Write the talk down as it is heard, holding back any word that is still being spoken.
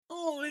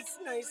it's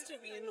nice to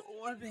be in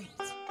orbit.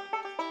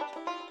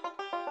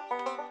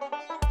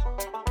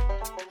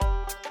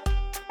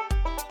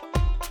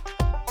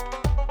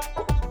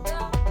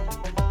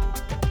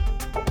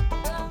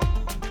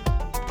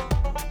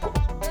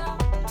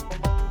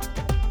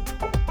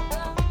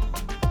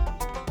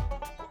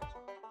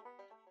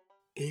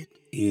 It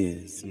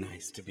is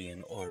nice to be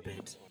in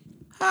orbit.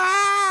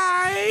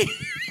 Hi!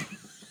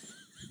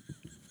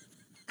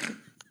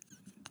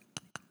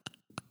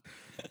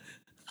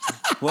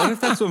 What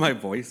if that's what my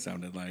voice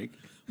sounded like?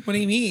 What do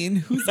you mean?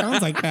 Who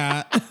sounds like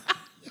that?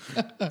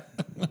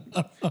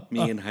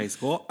 Me in high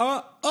school.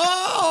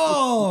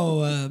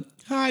 Oh!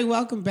 Hi,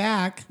 welcome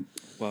back.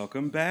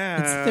 Welcome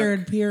back. It's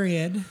third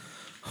period.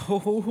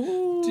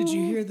 Oh, Did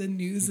you hear the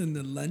news in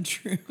the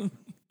lunchroom?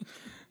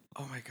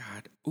 Oh my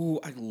God. Ooh,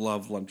 I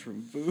love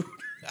lunchroom food.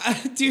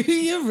 Do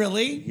you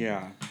really?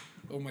 Yeah.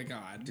 Oh my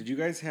God. Did you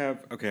guys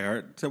have... Okay, all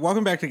right. So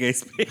welcome back to Gay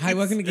Space. Hi,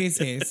 welcome to Gay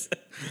Space.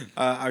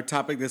 Our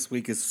topic this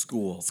week is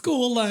school.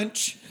 School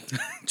lunch.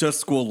 Just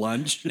school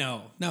lunch?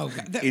 No.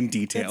 In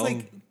detail.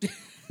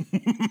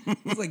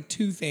 It's like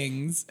two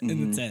things,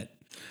 and that's it.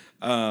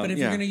 But if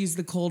you're going to use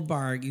the cold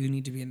bar, you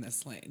need to be in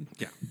this lane.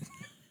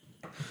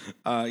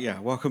 Yeah.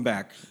 Welcome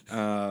back.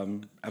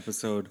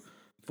 Episode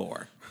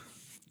 4.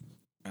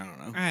 I don't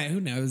know. All right, who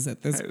knows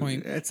at this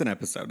point? It's an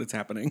episode. It's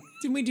happening.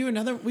 Didn't we do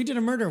another? We did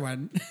a murder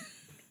one.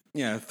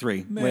 Yeah,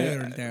 3.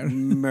 Murder.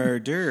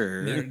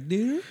 Murder.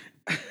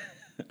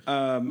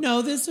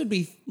 No, this would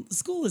be,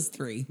 school is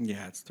 3.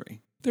 Yeah, it's 3.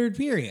 Third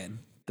period.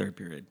 Third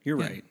period. You're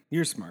right.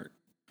 You're smart.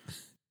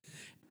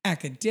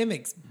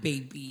 Academics,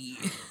 baby.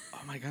 Oh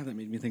my God, that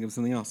made me think of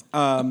something else.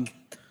 Well,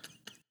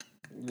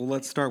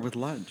 let's start with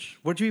lunch.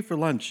 What'd you eat for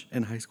lunch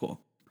in high school?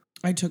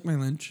 I took my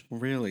lunch.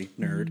 Really,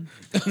 nerd.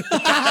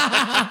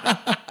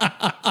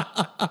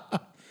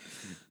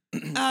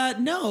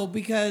 No,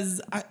 because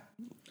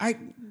I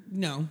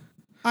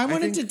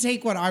wanted to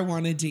take what I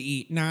wanted to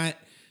eat, not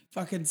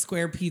fucking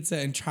square pizza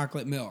and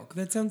chocolate milk.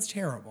 That sounds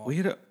terrible.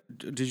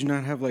 Did you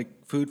not have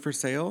like food for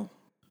sale?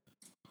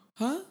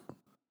 Huh?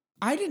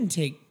 I didn't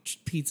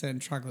take pizza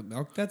and chocolate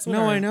milk. That's what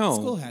I know.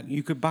 School had.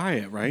 You could buy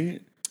it,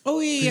 right? Oh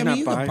yeah, I mean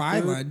you could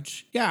buy food?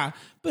 lunch. Yeah,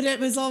 but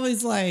it was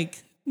always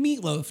like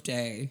meatloaf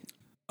day.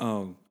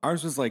 Oh,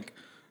 ours was like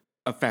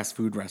a fast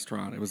food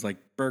restaurant. It was like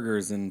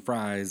burgers and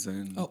fries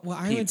and Oh well,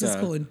 I pizza. went to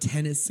school in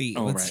Tennessee.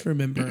 Let's right.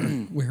 remember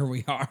where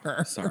we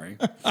are. Sorry.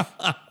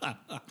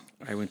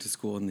 I went to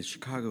school in the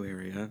Chicago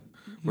area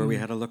where we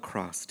had a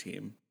lacrosse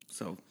team.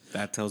 So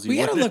that tells you We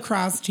had a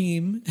lacrosse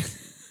team.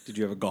 Did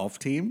you have a golf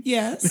team?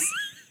 Yes.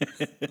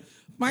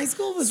 My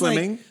school was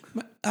Swimming?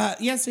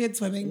 Yes, we had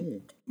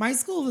swimming. My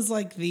school was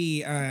like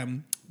the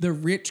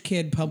rich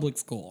kid public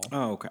school.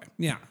 Oh, okay.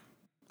 Yeah.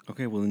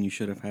 Okay, well then you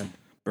should have had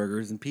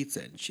burgers and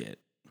pizza and shit.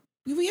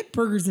 We had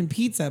burgers and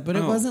pizza, but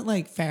it wasn't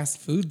like fast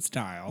food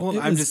style. Well,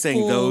 I'm just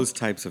saying those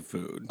types of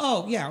food.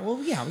 Oh, yeah.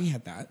 Well, yeah, we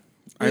had that.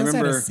 We I also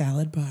remember had a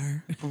salad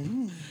bar.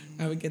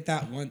 I would get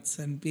that once.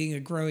 And being a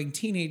growing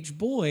teenage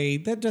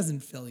boy, that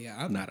doesn't fill you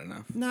up. Not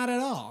enough. Not at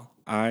all.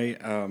 I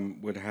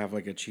would have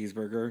like a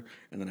cheeseburger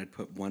and then I'd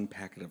put 1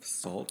 packet of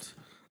salt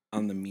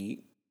on the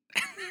meat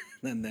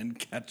and then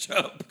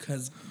ketchup.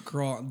 Because,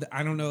 girl,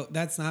 I don't know.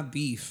 That's not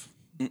beef.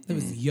 That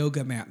was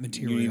yoga mat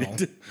material.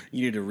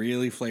 You need to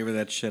really flavor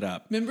that shit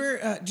up.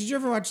 Remember, did you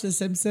ever watch The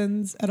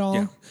Simpsons at all?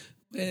 Yeah.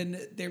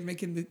 And they're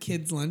making the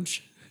kids'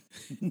 lunch.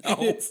 No.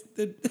 And it's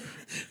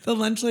the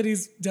lunch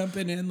lady's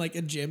dumping in like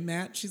a gym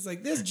mat. She's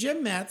like, this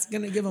gym mat's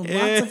going to give them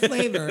lots of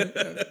flavor.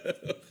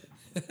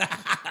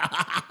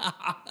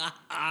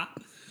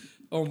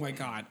 Oh my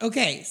God.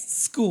 Okay,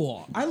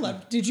 school.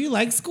 Did you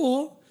like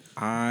school?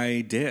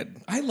 I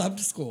did. I loved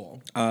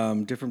school.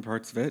 Different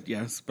parts of it,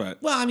 yes,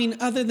 but Well, I mean,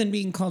 other than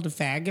being called a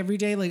fag every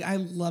day, like I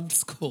loved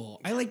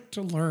school. I like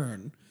to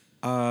learn.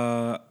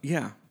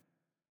 yeah.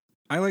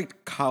 I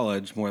liked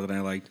college more than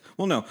I liked.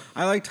 Well, no,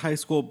 I liked high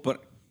school,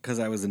 but because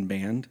I was in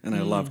band and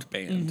I loved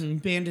band. Mm-hmm.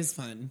 Band is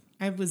fun.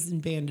 I was in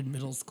band in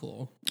middle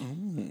school.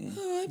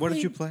 What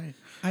did you play?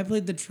 I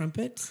played the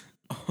trumpet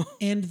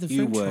and the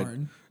You French would.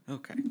 horn.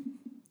 Okay.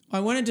 I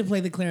wanted to play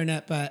the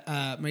clarinet, but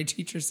my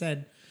teacher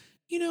said,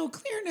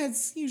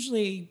 clarinet's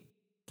usually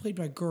played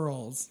by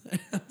girls.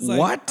 I was like,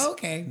 What?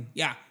 Okay.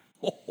 Yeah.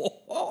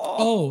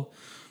 Oh,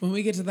 when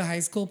we get to the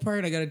high school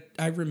part,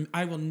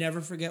 I will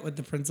never forget what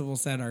the principal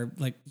said our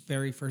like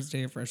very first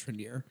day of freshman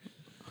year.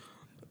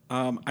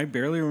 I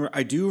barely remember.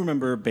 I do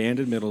remember band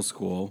in middle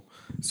school.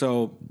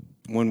 So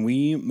when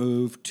we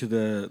moved to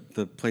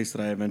the place that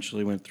I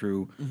eventually went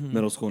through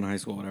middle school and high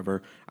school,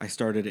 whatever, I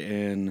started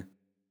in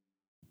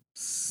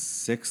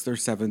 6th or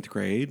 7th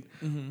grade.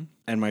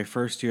 And my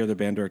first year, the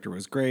band director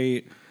was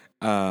great.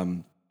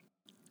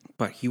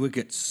 But he would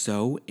get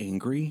so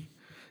angry.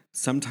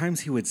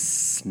 Sometimes he would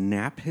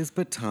snap his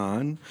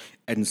baton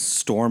and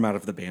storm out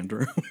of the band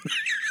room.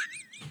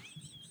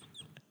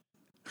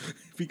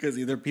 Because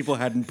either people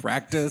hadn't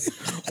practiced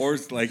or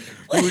like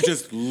he would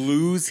just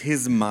lose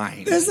his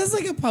mind. This is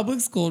like a public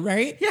school,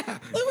 right? Yeah.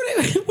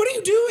 Like, what are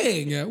you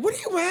doing? What are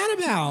you mad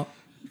about?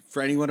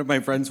 For any one of my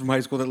friends from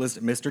high school that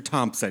listed Mr.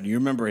 Thompson, you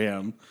remember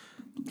him.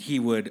 he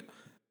would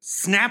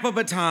snap a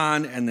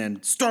baton and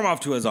then storm off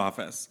to his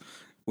office,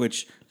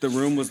 which the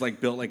room was like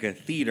built like a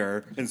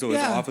theater. And so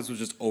his office was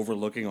just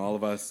overlooking all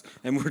of us.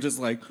 And we're just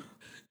like,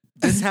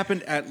 this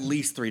happened at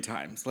least 3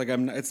 times. Like,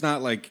 it's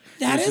not like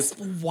that is just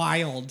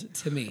wild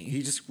to me.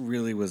 He just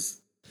really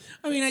was.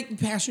 I mean, I'm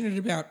passionate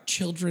about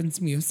children's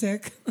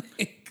music.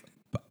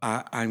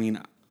 I mean,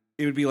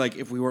 it would be like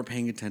if we weren't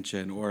paying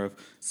attention or if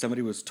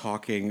somebody was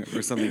talking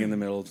or something in the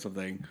middle of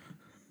something.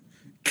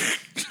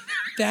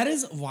 That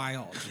is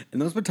wild.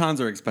 And those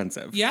batons are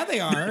expensive. Yeah, they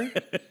are.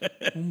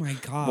 Oh my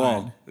God.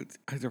 Well,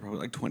 they're probably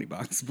like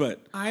 $20,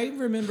 but. I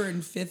remember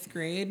in 5th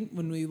grade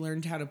when we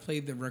learned how to play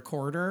the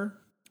recorder.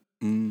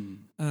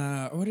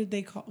 What did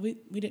they call it?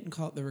 We didn't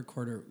call it the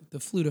recorder, the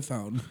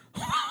flutophone.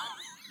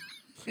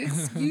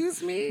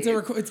 Excuse me? It's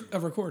a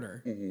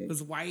recorder. It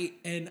was white,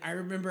 and I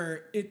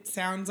remember it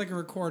sounds like a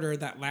recorder,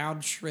 that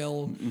loud,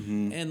 shrill,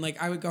 and like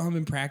I would go home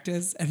and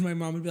practice, and my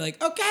mom would be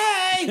like,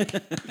 "Okay, you've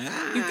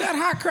got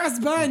hot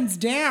crust buns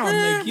down,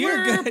 like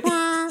you're good."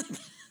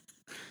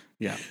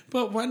 Yeah.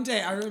 But one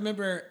day I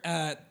remember,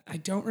 I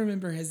don't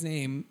remember his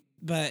name,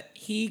 but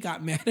he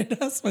got mad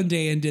at us one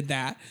day and did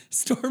that,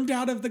 stormed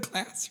out of the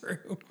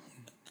classroom.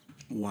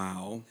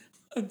 Wow.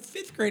 A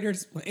 5th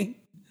grader's playing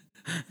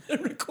the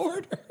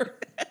recorder.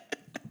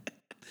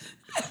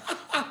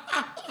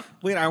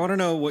 Wait, I want to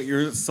know what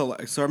your so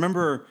I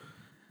remember,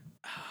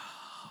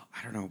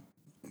 I don't know,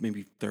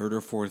 maybe 3rd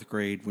or 4th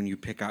grade when you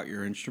pick out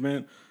your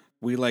instrument,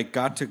 we like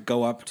got to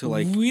go up to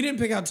like. We didn't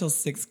pick out till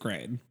 6th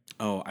grade.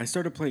 Oh, I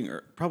started playing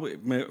probably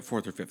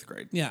 4th or 5th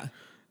grade. Yeah.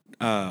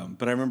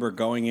 But I remember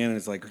going in and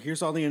it's like,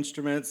 here's all the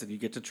instruments and you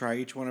get to try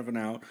each one of them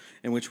out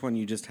and which one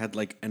you just had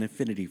like an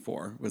affinity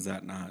for. Was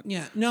that not?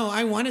 Yeah. No,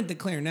 I wanted the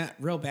clarinet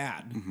real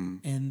bad.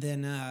 And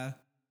then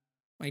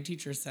my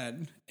teacher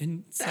said,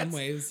 in some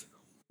ways,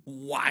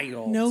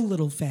 wild. No,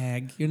 little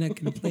fag, you're not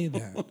going to play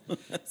that.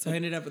 So I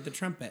ended up with the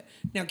trumpet.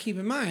 Now, keep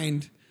in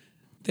mind,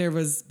 there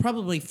was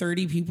probably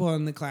 30 people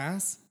in the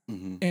class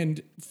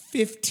and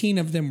 15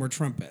 of them were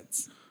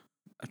trumpets.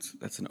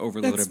 That's an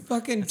overloaded. That's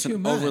fucking too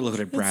much.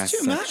 Overloaded brass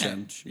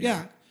section.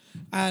 Yeah.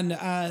 And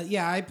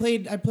I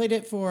played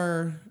it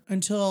for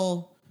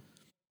until,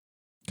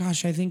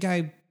 gosh, I think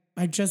I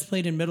just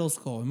played in middle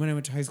school, and when I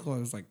went to high school, I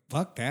was like,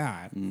 fuck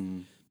that.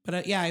 But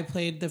I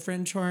played the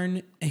French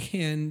horn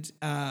and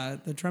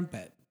the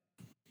trumpet.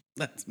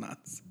 That's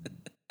nuts.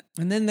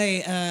 And then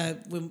they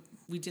when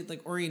we did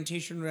like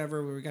orientation or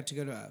whatever, where we got to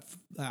go to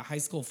a high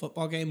school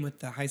football game with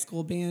the high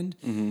school band.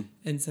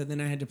 And so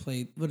then I had to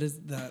play, what is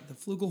the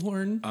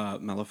flugelhorn?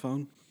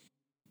 Mellophone.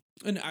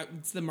 And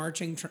it's the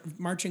marching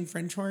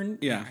French horn.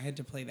 Yeah. I had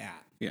to play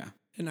that. Yeah.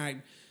 And I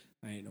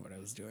didn't know what I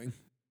was doing.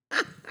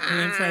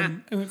 I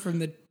went from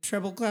the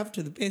treble clef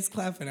to the bass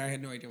clef, and I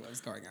had no idea what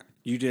was going on.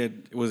 You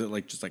did, was it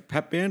like just like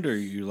pep band, or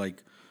you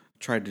like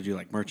tried to do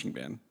like marching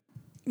band?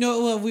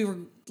 No, well, we were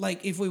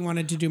like, if we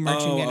wanted to do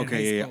marching band in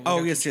high school.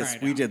 Oh, yes,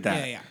 we did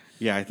that. Yeah.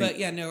 Yeah, I think. But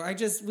yeah, no,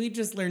 we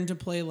just learned to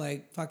play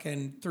like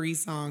fucking 3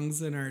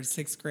 songs in our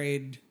 6th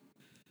grade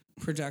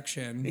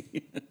production.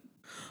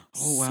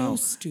 Oh, wow. So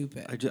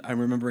stupid. I'm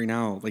remembering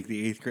now, like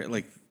the 8th grade,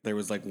 like there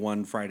was like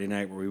one Friday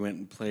night where we went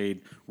and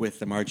played with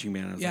the marching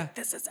band. I was like,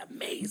 this is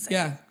amazing.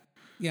 Yeah.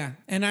 Yeah.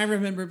 And I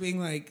remember being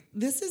like,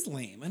 this is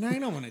lame and I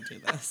don't want to do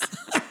this.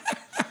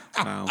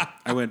 Wow.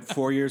 I went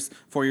 4 years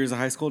of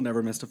high school,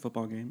 never missed a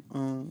football game.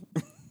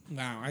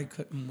 Wow. I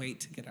couldn't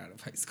wait to get out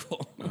of high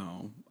school.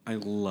 Oh, I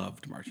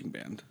loved marching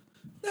band.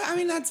 I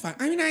mean, that's fine.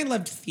 I mean, I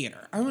loved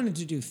theater. I wanted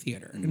to do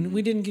theater. And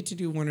we didn't get to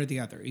do one or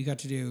the other. You got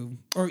to do,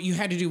 or you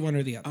had to do one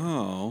or the other.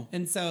 Oh.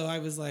 And so I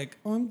was like,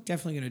 oh, I'm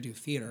definitely going to do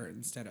theater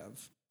instead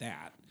of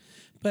that.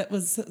 But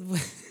all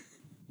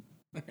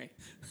right,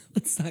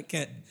 let's not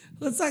get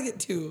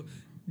too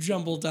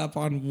jumbled up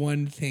on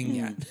one thing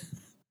yet.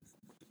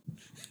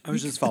 I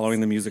was just following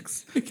the music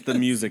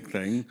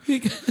thing.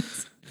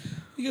 Because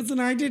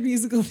when I did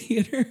musical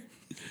theater,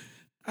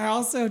 I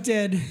also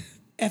did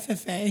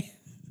FFA.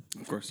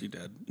 Of course you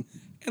did.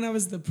 And I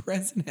was the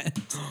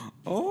president.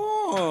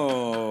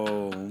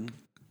 Oh.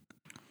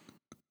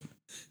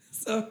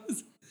 So it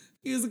was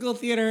musical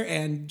theater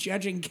and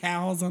judging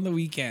cows on the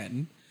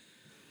weekend.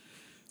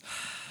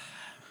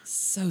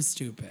 So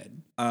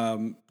stupid.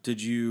 Were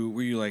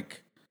you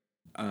like,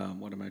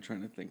 what am I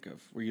trying to think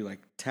of? Were you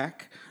like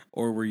tech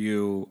or were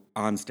you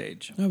on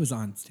stage? I was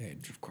on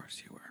stage. Of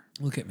course you were.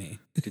 Look at me.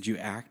 Did you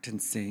act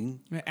and sing?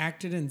 I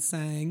acted and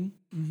sang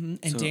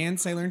and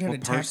dance. I learned how to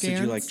tap dance. What parts did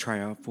you like try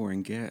out for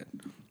and get?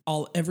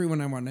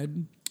 Everyone I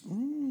wanted.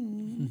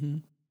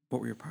 What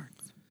were your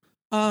parts?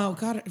 Oh,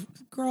 God.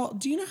 Girl,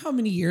 do you know how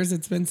many years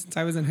it's been since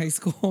I was in high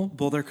school?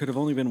 Well, there could have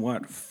only been,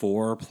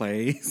 4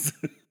 plays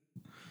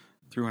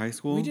through high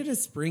school? We did a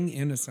spring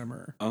and a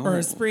summer. Oh. Or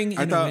a spring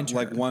and a winter.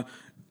 Like one.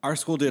 Our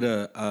school did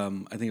I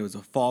think it was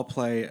a fall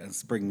play and a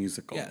spring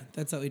musical. Yeah,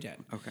 that's what we did.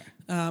 Okay.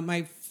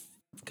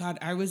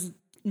 I was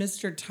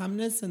Mr.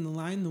 Tumnus in The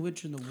Lion, the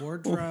Witch, and the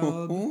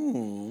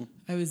Wardrobe.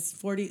 I was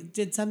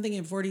did something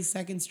in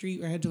 42nd Street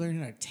where I had to learn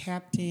how to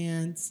tap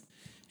dance.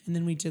 And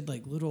then we did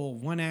like little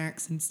one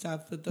acts and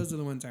stuff, but those are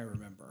the ones I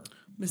remember.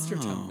 Mr.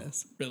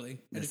 Tumnus, really.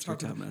 Mr.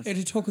 Tumnus. I had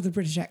to talk with a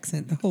British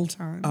accent the whole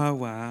time. Oh,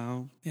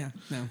 wow. Yeah,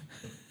 no.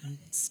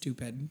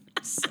 Stupid.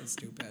 So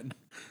stupid.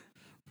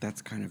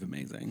 That's kind of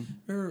amazing.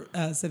 Or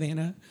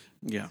Savannah.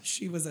 Yeah.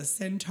 She was a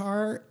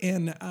centaur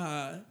in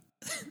The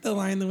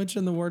Lion, the Witch,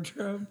 and the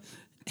Wardrobe.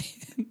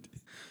 And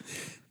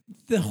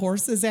the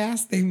horse's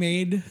ass they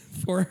made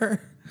for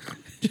her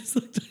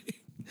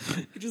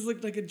it just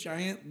looked like a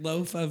giant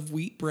loaf of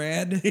wheat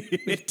bread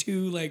with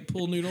two like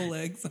pool noodle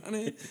legs on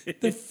it.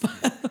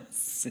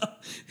 So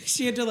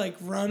she had to like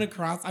run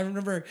across. I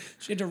remember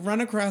she had to run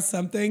across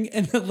something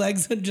and the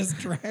legs would just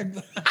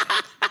drag.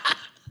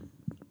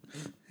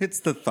 It's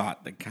the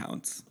thought that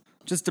counts.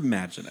 Just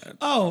imagine it.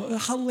 Oh,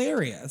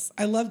 hilarious.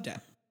 I loved it.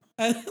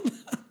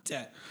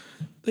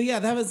 But yeah,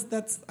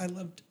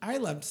 I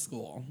loved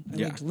school. I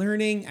liked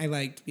learning. I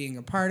liked being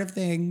a part of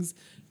things.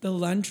 The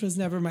lunch was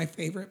never my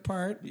favorite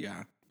part.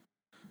 Yeah.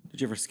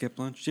 Did you ever skip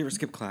lunch? Did you ever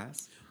skip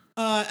class?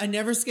 I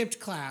never skipped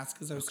class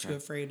because I was too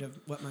afraid of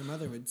what my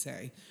mother would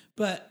say.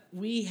 But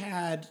we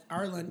had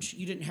our lunch.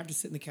 You didn't have to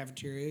sit in the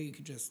cafeteria. You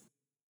could just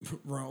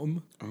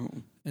roam. Oh.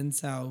 And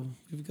so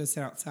we would go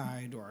sit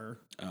outside or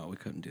we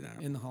couldn't do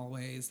that. In the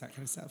hallways, that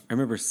kind of stuff. I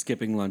remember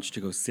skipping lunch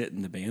to go sit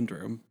in the band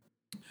room.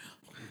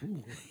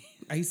 Ooh.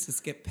 I used to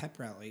skip pep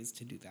rallies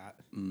to do that.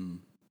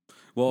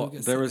 Well,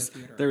 there was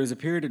a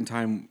period in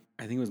time,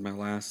 I think it was my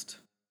last.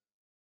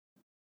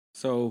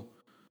 So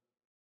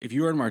if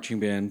you were in marching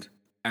band,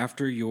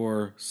 after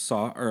your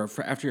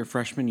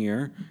freshman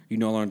year, you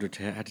no longer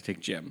had to take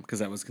gym because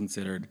that was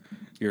considered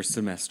your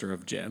semester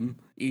of gym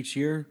each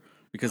year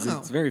because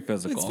it's very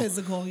physical. It's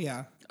physical,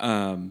 yeah.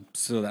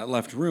 So that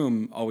left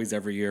room always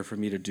every year for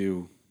me to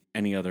do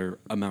any other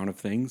amount of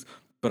things,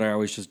 but I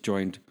always just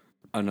joined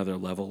another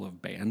level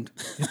of band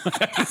in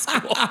high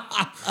school.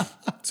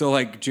 So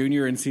like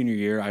junior and senior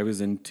year, I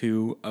was in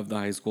 2 of the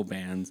high school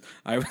bands.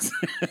 I was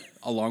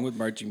along with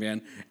marching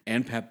band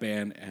and pep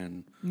band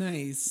and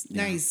nice.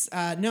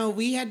 No,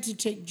 we had to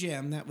take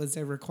gym. That was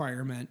a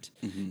requirement.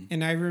 Mm-hmm.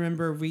 And I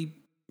remember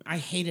I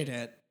hated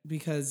it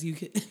because you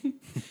could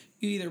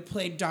you either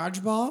played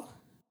dodgeball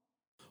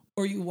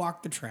or you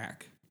walked the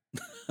track.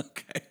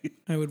 Okay.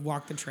 I would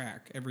walk the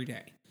track every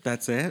day.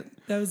 That's it?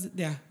 That was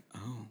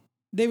Oh.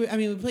 We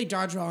played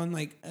dodgeball and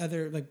like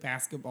other like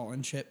basketball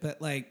and shit, but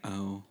like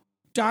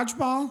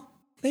dodgeball,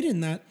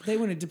 they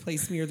wanted to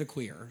place me or the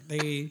queer.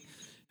 They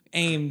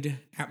aimed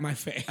at my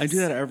face. I do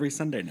that every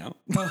Sunday now.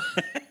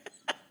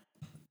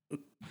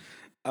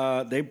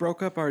 They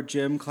broke up our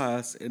gym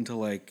class into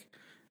like,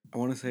 I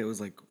want to say it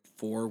was like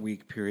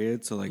 4-week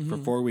period. So like for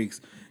 4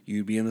 weeks,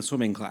 you'd be in the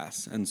swimming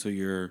class, and so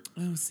you're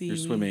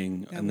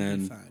swimming, and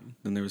then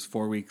there was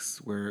 4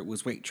 weeks where it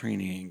was weight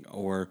training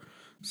or.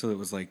 So it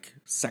was like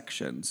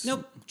sections.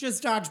 Nope,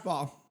 just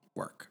dodgeball.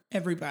 Work.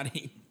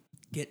 Everybody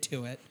get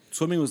to it.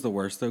 Swimming was the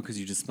worst, though, because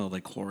you just smelled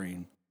like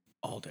chlorine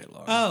all day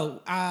long. Oh,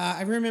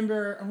 I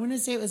remember, I want to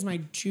say it was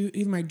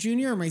either my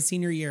junior or my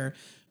senior year.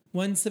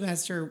 One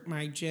semester,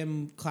 my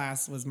gym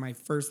class was my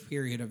first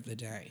period of the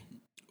day.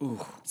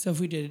 Ooh. So if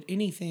we did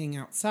anything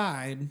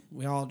outside,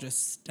 we all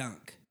just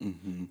stunk.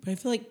 Mm-hmm. But I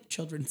feel like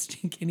children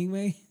stink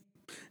anyway.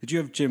 Did you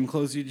have gym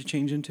clothes you had to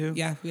change into?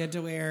 Yeah, we had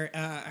to wear.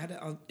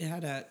 It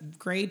had a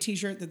gray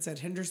T-shirt that said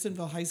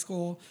Hendersonville High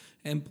School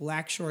and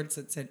black shorts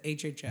that said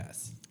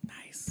HHS.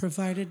 Nice,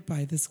 provided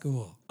by the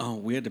school. Oh,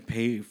 we had to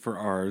pay for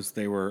ours.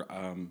 They were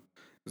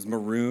it was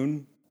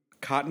maroon,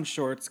 cotton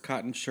shorts,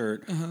 cotton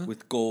shirt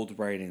with gold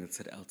writing that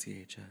said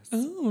LTHS.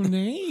 Oh,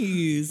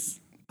 nice.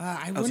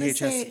 I want to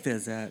say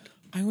Phys Ed.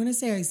 I want to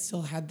say I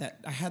still had that.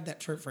 I had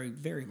that shirt for a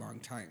very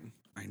long time.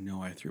 I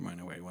know I threw mine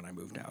away when I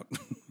moved out.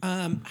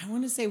 I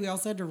want to say we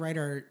also had to write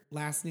our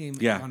last name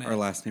on it. Our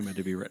last name had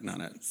to be written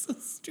on it. So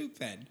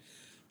stupid.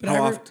 But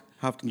how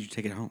often did you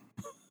take it home?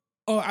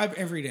 Oh,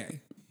 every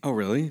day. Oh,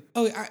 really?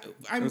 Oh,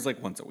 it was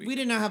like once a week. We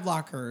did not have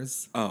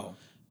lockers. Oh.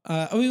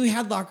 We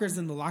had lockers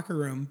in the locker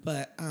room,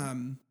 but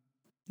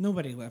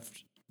nobody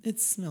left.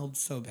 It smelled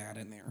so bad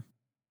in there.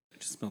 It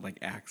just smelled like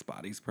Axe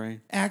body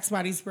spray. Axe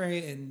body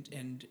spray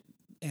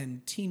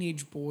and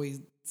teenage boy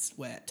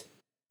sweat.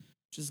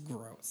 Just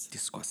gross.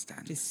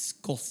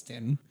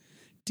 Disgusting.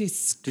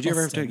 Did you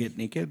ever have to get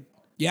naked?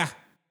 Yeah.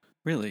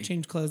 Really?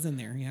 Change clothes in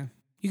there, yeah.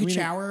 You could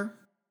shower.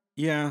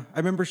 Yeah. I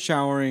remember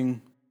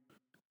showering.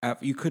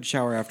 You could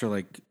shower after,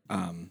 like,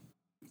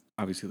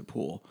 obviously the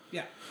pool.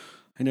 Yeah.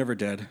 I never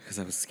did because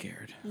I was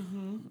scared.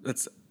 Mm-hmm.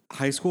 That's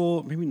high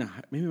school, maybe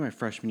not. Maybe my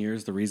freshman year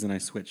is the reason I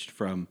switched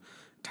from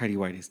tighty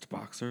whities to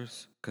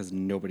boxers because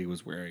nobody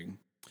was wearing.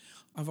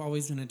 I've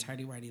always been a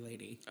tighty whitey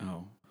lady.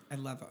 Oh. I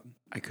love them.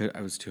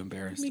 I was too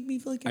embarrassed. Make me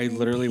feel like I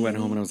literally went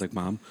home and I was like,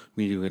 Mom,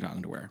 we need to get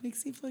underwear.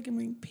 Makes me feel like I'm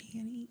wearing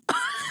panties.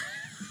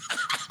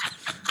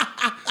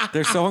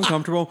 They're so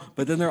uncomfortable,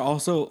 but then they're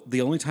also,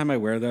 the only time I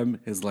wear them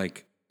is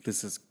like,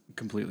 this is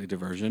completely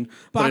diversion.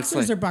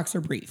 Boxers or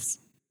boxer briefs?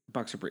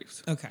 Boxer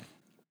briefs. Okay.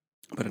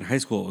 But in high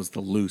school, it was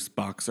the loose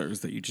boxers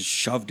that you just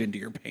shoved into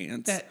your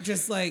pants. That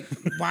just like,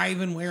 why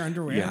even wear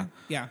underwear?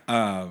 Yeah.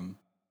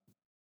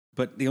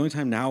 But the only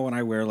time now when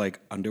I wear like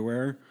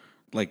underwear,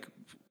 like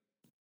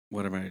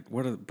what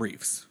are the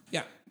briefs?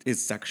 Yeah.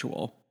 Is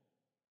sexual.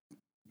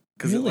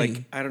 Because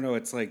Really? I don't know,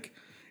 it's like,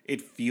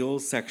 it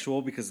feels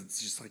sexual because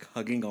it's just like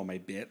hugging all my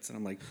bits. And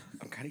I'm like,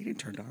 I'm kind of getting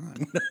turned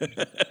on.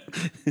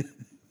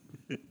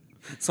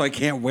 So I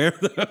can't wear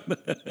them.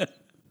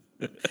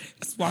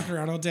 Just walking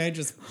around all day,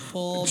 just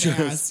full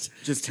mast.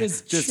 Just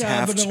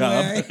half chubbing chub.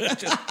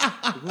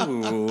 away.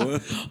 Ooh.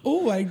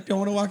 Oh, I don't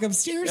want to walk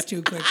upstairs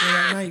too quickly.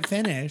 I might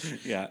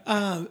finish. Yeah.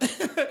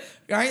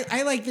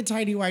 I like the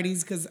tiny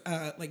whities because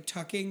like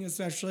tucking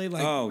especially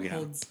like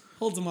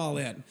holds them all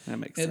in. That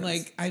makes and sense.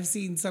 like I've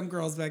seen some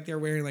girls back there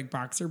wearing like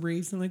boxer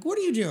briefs. I'm like, what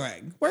are you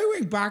doing? Why are you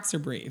wearing boxer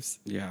briefs?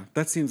 Yeah.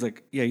 That seems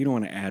like, you don't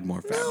want to add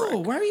more fabric. No,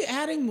 why are you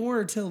adding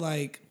more to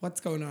like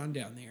what's going on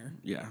down there?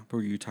 Yeah.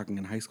 Were you talking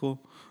in high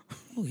school?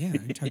 Oh yeah,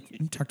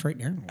 I'm tucked right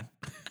now.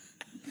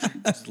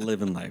 Just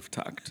living life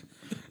tucked.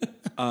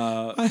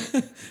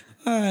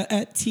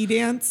 At Tea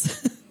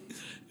Dance,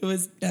 it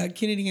was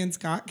Kennedy and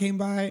Scott came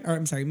by, or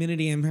I'm sorry,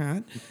 Minity and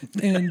Pat,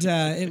 and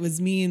it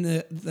was me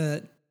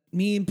and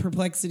me and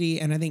Perplexity,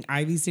 and I think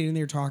Ivy sitting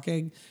there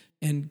talking,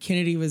 and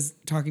Kennedy was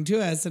talking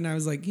to us, and I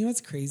was like, you know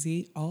what's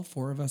crazy? All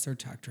four of us are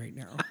tucked right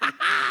now.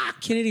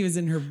 Kennedy was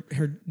in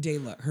her day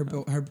look, her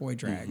boy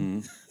drag.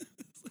 Mm-hmm.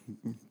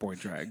 Boy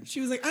drag.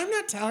 She was like, I'm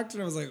not tucked,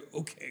 and I was like,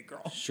 okay,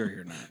 girl. Sure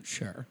you're not.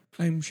 Sure.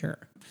 I'm sure.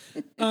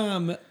 Oh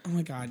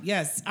my God.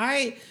 Yes.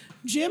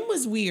 Gym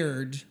was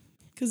weird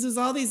because there's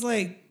all these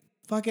like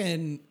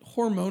fucking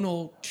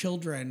hormonal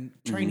children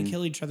trying to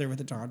kill each other with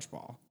a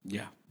dodgeball.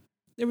 Yeah.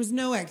 There was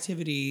no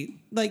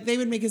activity. Like they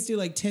would make us do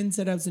like 10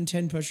 sit-ups and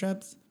 10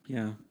 push-ups.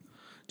 Yeah.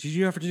 Did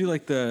you ever do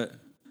like what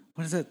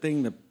is that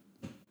thing?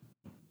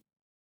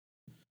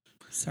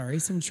 Sorry,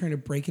 someone's trying to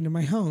break into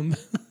my home.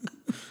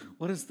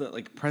 What is the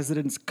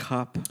President's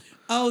Cup?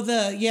 Oh,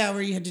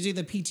 where you had to do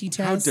the PT test.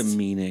 How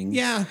demeaning.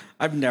 Yeah.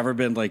 I've never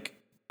been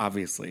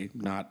obviously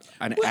not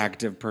an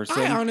active person.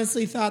 I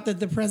honestly thought that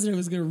the president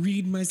was going to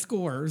read my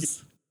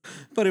scores.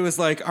 But it was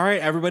like, all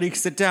right, everybody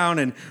sit down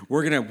and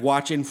we're going to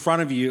watch in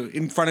front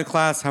of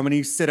class, how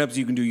many sit-ups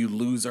you can do, you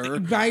loser.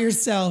 By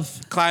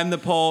yourself. Climb the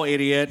pole,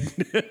 idiot.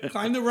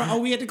 Climb the rope. Oh,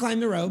 we had to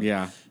climb the rope.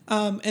 Yeah.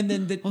 And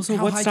then Also,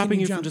 how what's high stopping can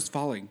you jump? from just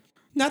falling?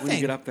 Nothing. When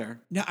you get up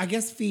there. No, I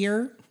guess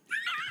fear.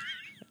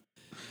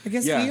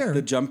 Yeah, fear.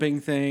 the jumping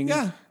thing.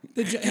 Yeah.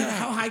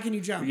 How high can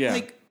you jump? Yeah.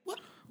 Like,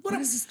 What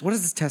is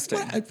this testing?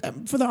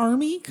 for the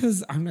army?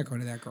 Because I'm not going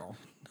to that girl.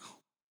 No.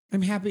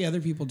 I'm happy other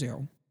people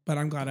do, but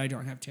I'm glad I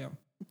don't have to.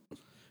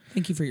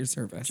 Thank you for your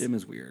service. Gym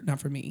is weird. Not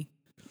for me.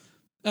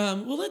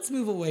 Well, let's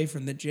move away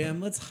from the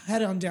gym. Let's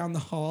head on down the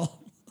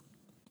hall.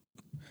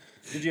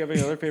 Did you have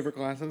any other favorite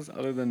classes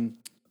other than?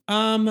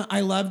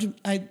 I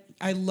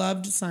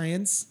loved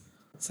science.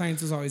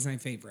 Science was always my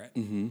favorite,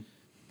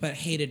 but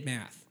hated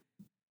math.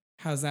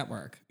 How's that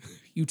work?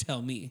 You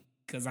tell me,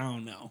 because I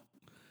don't know.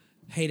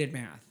 Hated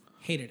math.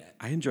 Hated it.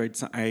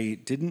 I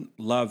didn't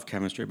love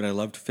chemistry, but I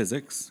loved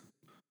physics.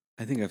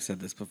 I think I've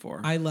said this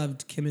before. I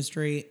loved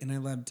chemistry and I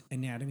loved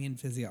anatomy and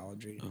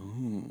physiology.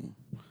 Oh,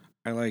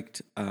 I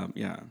liked,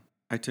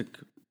 I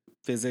took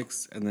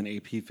physics and then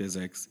AP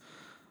physics.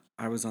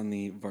 I was on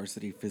the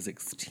varsity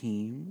physics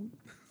team.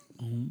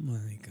 Oh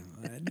my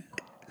God.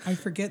 I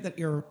forget that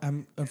you're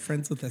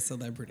friends with a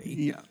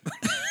celebrity. Yeah.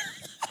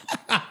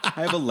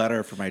 I have a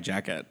letter for my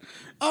jacket.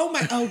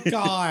 Oh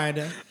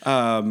God.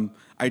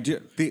 I do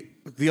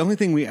the only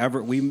thing we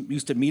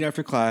used to meet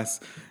after class,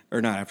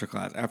 or not after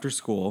class, after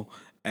school,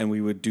 and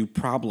we would do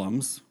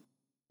problems.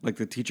 Like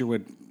the teacher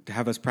would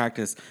have us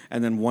practice,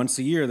 and then once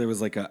a year there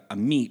was like a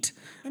meet.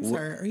 I'm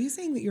sorry. Are you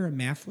saying that you're a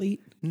mathlete?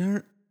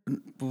 No,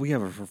 but we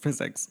have it for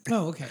physics.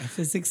 Oh, okay.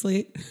 Physics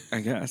late.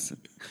 I guess.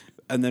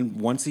 And then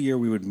once a year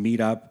we would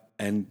meet up,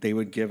 and they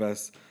would give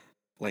us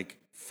like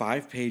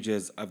 5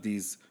 pages of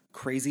these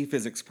crazy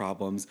physics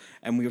problems,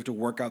 and we have to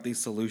work out these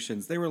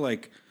solutions. They were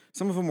like,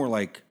 some of them were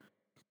like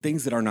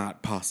things that are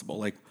not possible,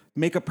 like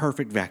make a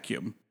perfect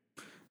vacuum.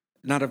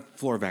 Not a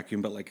floor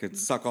vacuum, but like it'd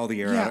suck all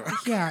the air out.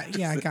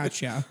 Yeah,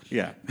 gotcha.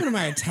 Yeah. What am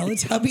I, a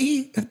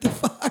Teletubby? What the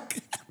fuck?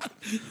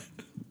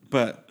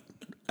 But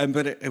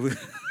it was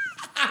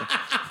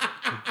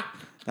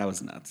that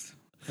was nuts.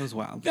 That was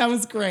wild. That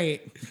was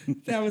great.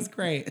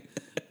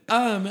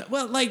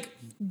 Well, like,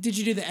 did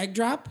you do the egg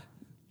drop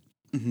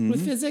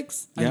with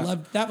physics? Yeah. I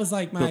loved that. Was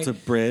like Built a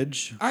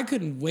bridge. I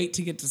couldn't wait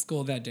to get to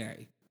school that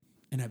day,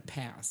 and I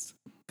passed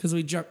because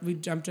we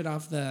jumped it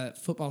off the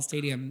football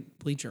stadium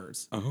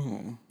bleachers.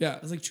 Oh, Yeah,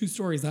 it was like 2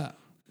 stories up.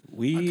 I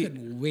we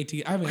couldn't wait to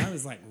get. I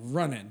was like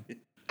running.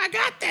 I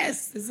got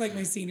this. This is like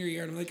my senior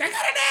year, and I'm like, I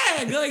got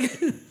an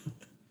egg.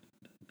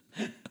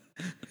 Like,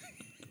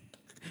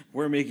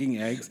 were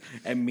making eggs,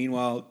 and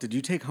meanwhile, did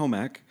you take home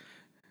ec?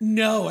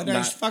 no, and I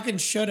Not- fucking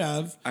should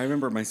have. I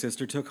remember my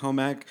sister took home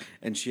ec,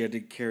 and she had to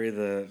carry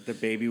the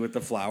baby with the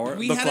flower,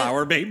 We the had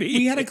flower baby.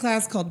 We had a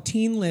class called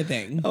Teen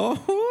Living.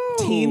 oh,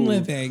 Teen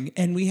Living,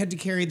 and we had to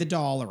carry the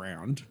doll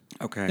around.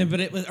 Okay, But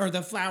it was, or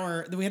the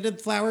flower, we had a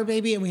flower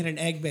baby and we had an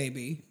egg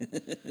baby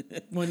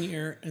 1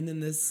 year. And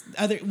then this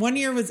other 1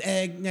 year was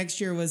egg,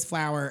 next year was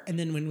flower. And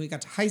then when we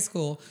got to high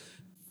school,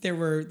 there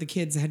were the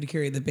kids that had to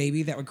carry the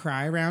baby that would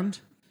cry around.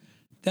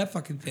 That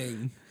fucking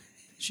thing.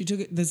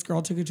 This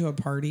girl took it to a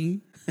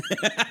party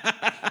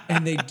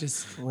and they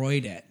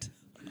destroyed it.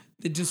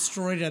 They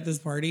destroyed it at this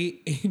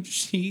party and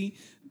she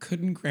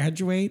couldn't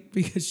graduate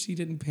because she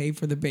didn't pay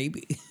for the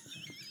baby.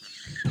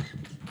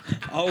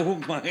 Oh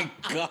my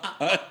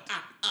God.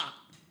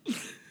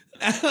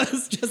 I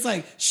was just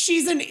like,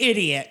 she's an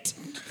idiot.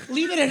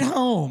 Leave it at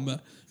home.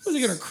 Was it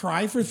going to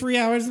cry for 3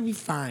 hours? It'll be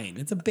fine.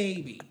 It's a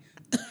baby.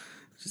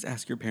 Just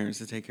ask your parents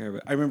to take care of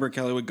it. I remember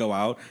Kelly would go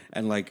out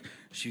and like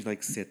she'd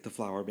like sit the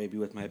flower baby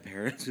with my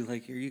parents. Be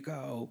like, here you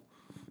go.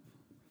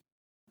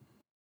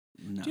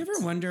 Nuts. Do you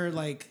ever wonder,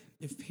 like,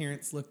 if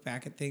parents look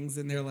back at things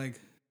and they're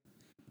like,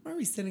 why are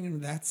we sending him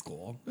to that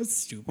school? That's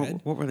stupid.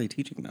 What were they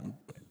teaching them?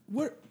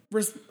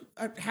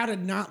 How to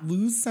not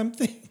lose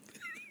something?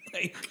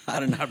 Like, How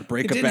to not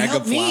break it a didn't bag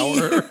help of me.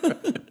 flour.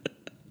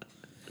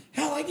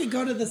 Hell, I could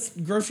go to this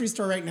grocery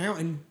store right now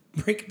and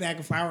break a bag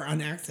of flour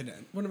on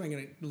accident. What am I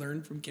going to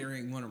learn from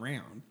carrying one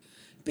around?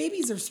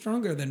 Babies are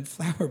stronger than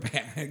flour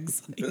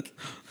bags. Like,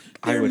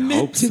 I they're would meant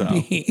hope to so.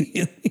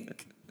 be.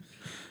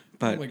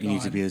 But my you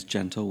need to God. be as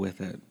gentle with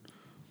it.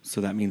 So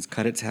that means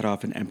cut its head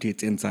off and empty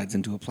its insides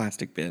into a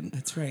plastic bin.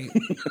 That's right.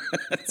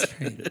 That's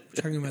right.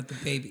 We're talking about the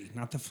baby,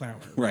 not the flour.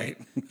 Right.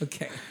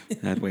 Okay.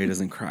 That way it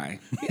doesn't cry.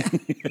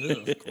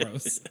 Ugh,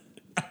 gross.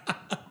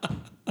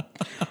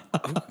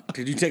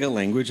 Did you take a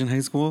language in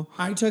high school?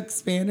 I took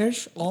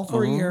Spanish all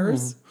 4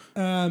 years.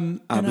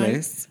 And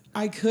Hables?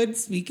 I could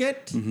speak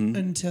it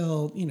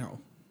until,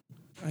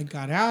 I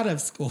got out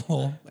of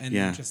school and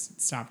Yeah.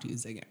 just stopped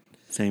using it.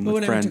 Same But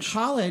with when I went to French.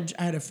 college,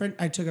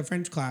 I took a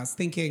French class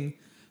thinking,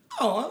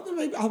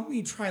 I'll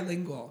be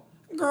trilingual.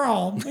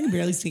 Girl, I can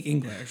barely speak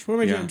English. What am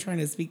I Yeah. doing trying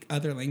to speak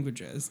other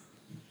languages?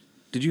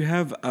 Did you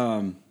have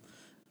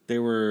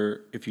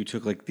if you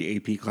took like the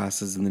AP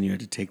classes and then you had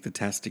to take the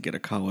test to get a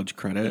college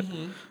credit,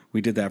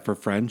 we did that for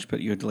French, but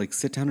you had to like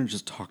sit down and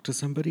just talk to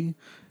somebody.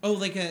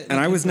 Oh, And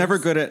I was never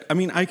good at,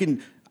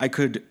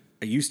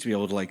 I used to be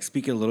able to like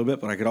speak it a little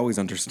bit, but I could always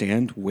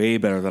understand way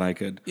better than I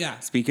could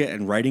speak it.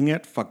 And writing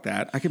it, fuck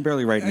that. I can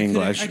barely write in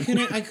English. I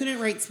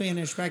couldn't write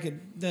Spanish, but I could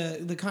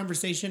the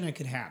conversation. I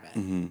could have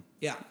it.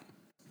 Yeah.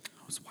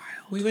 It was wild.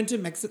 We went to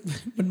Mexico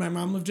when my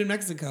mom lived in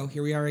Mexico.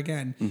 Here we are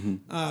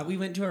again. We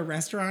went to a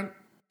restaurant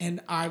and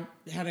I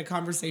had a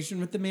conversation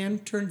with the man.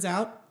 Turns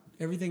out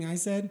everything I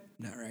said,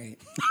 not right.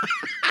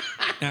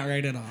 Not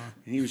right at all.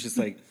 And he was just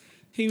like,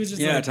 He was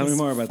just Yeah, like, tell me this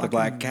more about the fucking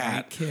black white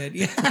cat. kid.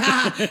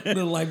 Yeah.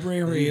 The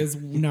library is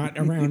not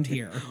around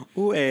here.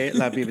 Où est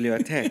la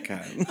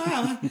biblioteca?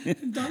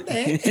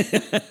 ¿Dónde?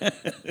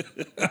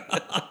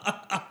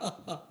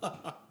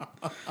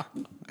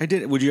 I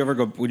did. Would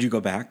you go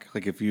back?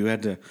 Like if you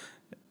had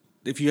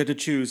to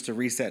choose to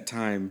reset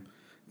time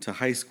to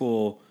high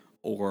school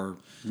or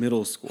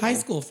middle school? High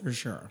school for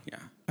sure. Yeah.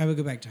 I would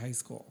go back to high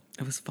school.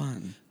 It was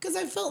fun. Because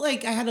I felt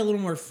like I had a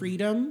little more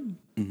freedom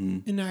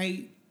and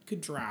I could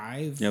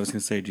drive. Yeah, I was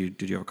gonna say,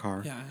 did you have a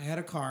car? Yeah, I had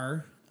a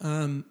car.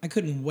 I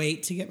couldn't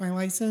wait to get my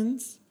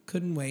license.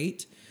 Couldn't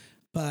wait.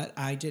 But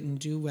I didn't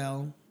do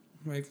well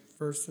my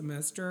first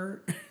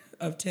semester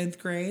of 10th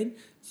grade.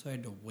 So I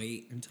had to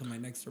wait until my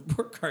next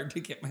report card to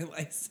get my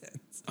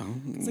license. Oh.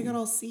 Because I got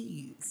all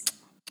C's.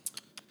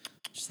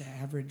 Just an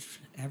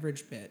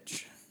average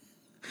bitch.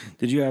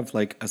 Did you have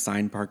like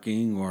assigned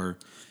parking or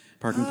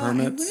parking I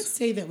wouldn't permits?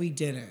 say that we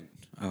didn't.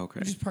 Oh,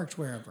 okay. We just parked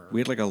wherever. We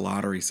had like a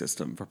lottery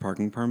system for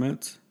parking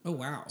permits. Oh,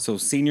 wow. So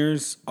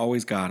seniors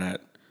always got it,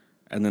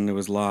 and then there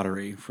was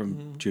lottery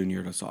from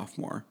junior to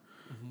sophomore.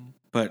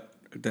 But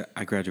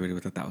I graduated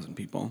with 1,000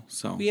 people.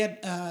 So We had,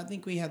 I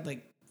think we had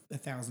like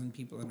 1,000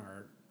 people in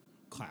our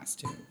class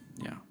too.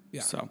 yeah.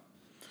 Yeah. So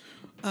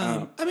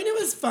I mean, it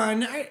was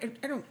fun. I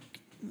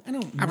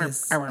don't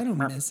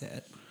miss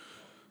it.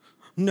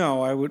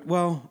 no, I would.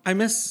 Well, I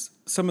miss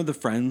some of the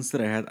friends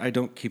that I had. I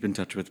don't keep in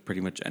touch with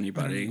pretty much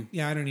anybody.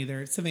 Yeah, I don't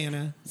either.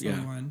 Savannah, is the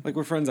only one. Like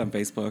we're friends on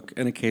Facebook,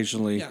 and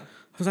occasionally, Yeah.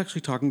 I was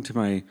actually talking to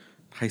my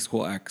high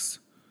school ex.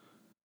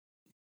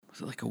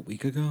 Was it like a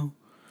week ago?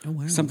 Oh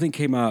wow. Something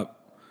came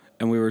up,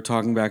 and we were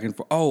talking back and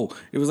forth. Oh,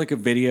 it was like a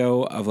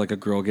video of like a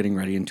girl getting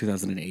ready in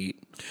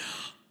 2008,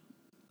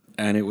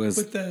 and it was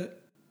with the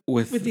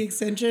with the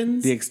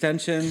extensions. the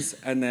extensions,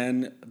 and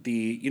then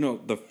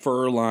the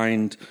fur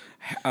lined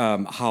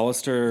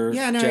Hollister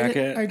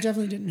jacket. I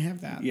definitely didn't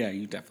have that. Yeah,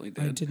 you definitely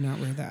did. I did not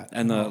wear that.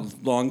 And the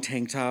long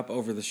tank top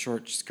over the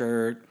short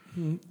skirt.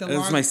 That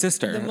was my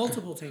sister. The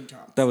multiple tank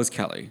tops. That was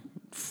Kelly.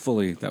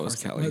 Fully, that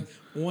was Kelly. With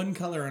one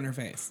color on her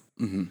face.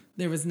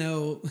 There was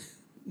no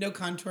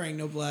contouring,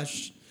 no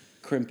blush.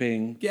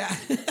 Crimping Yeah.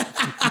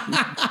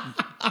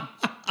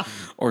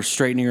 or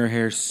straightening her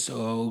hair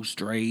so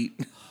straight.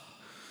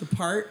 the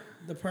part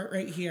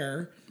right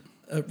here,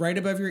 right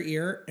above your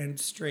ear, and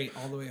straight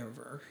all the way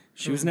over.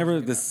 She was never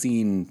the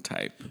scene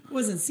type. It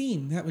wasn't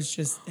seen. That was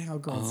just how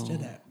girls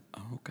did it.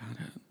 Oh, got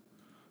it.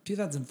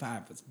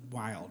 2005 was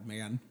wild,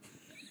 man.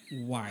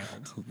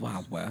 Wild.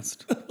 Wild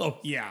West. Oh,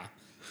 yeah.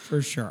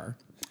 For sure.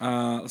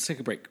 Let's take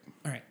a break.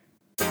 All right.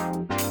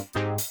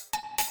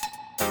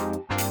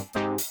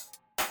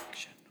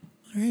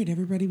 All right,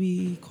 everybody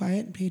be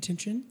quiet and pay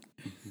attention.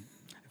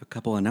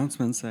 couple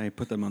announcements. I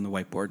put them on the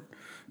whiteboard.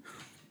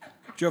 Do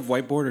you have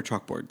whiteboard or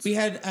chalkboards? We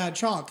had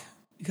chalk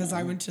because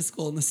I went to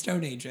school in the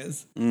Stone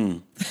Ages.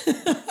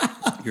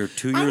 You're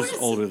 2 years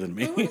older than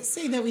me. I want to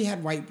say that we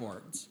had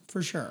whiteboards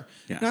for sure.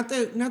 Yeah. Not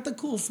the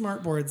cool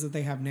smart boards that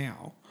they have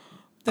now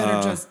that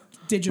are just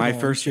digital. My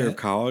first year of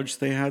college,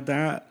 they had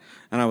that,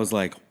 and I was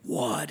like,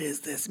 "What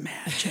is this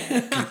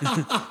magic?"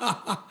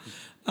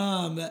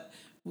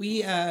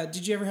 We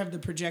did you ever have the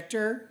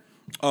projector?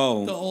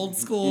 Oh, The old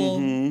school.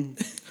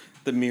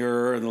 the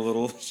mirror and the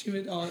little. She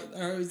would.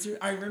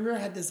 I remember I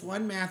had this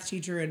one math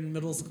teacher in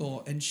middle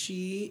school, and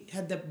she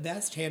had the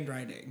best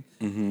handwriting.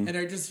 And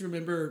I just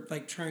remember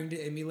like trying to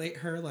emulate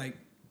her, like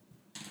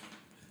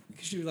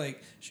she would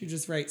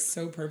just write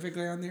so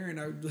perfectly on there, and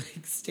I would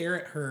like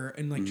stare at her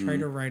and like try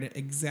to write it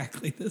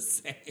exactly the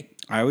same.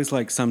 I always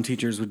like some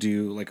teachers would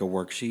do like a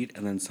worksheet,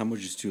 and then some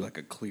would just do like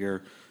a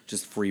clear,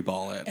 just free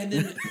ball it. And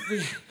then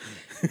we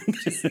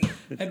just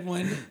had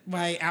one.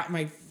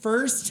 My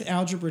first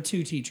Algebra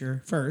 2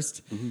 teacher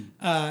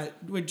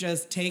would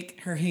just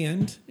take her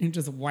hand and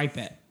just wipe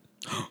it.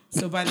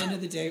 So by the end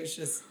of the day, it was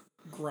just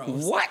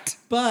gross. What?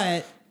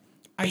 But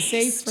I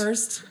say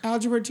first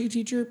Algebra 2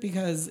 teacher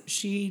because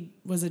she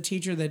was a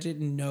teacher that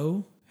didn't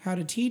know how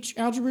to teach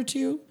Algebra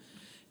 2.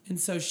 And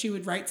so she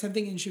would write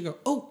something and she would go,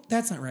 "Oh,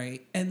 that's not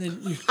right." And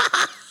then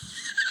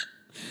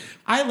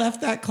I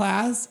left that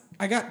class.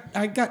 I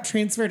got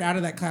transferred out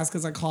of that class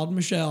because I called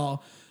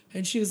Michelle,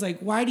 and she was like,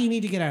 "Why do you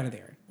need to get out of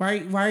there?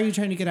 Why are you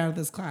trying to get out of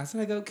this class?"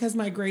 And I go, "Because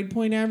my grade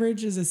point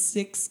average is a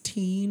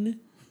 16."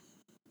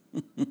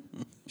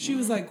 She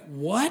was like,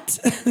 "What?"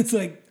 It's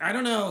like, I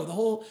don't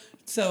know.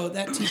 So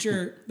that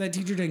teacher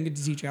didn't get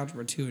to teach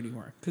Algebra 2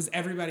 anymore because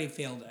everybody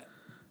failed it.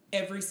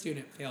 Every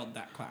student failed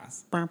that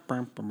class. Yeah,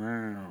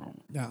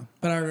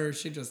 but I remember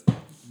she just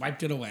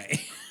wiped it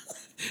away.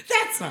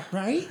 That's not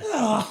right.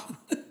 Oh.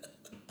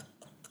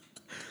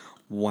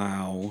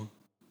 Wow.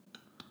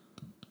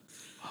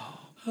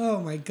 Oh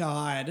my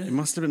God. It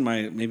must have been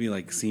my maybe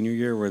like senior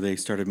year where they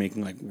started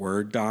making like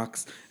Word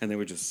docs, and they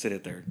would just sit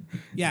it there.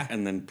 Yeah.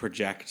 And then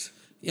project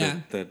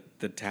the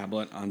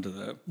tablet onto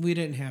the. We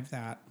didn't have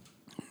that.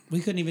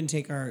 We couldn't even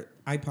take our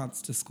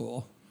iPods to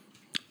school.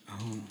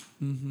 Oh.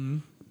 Mm-hmm.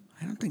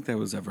 I don't think that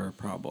was ever a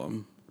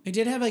problem. I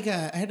did have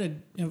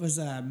it was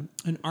an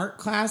art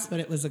class, but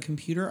it was a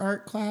computer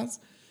art class.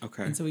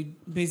 Okay. And so we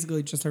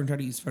basically just learned how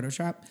to use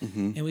Photoshop,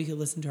 and we could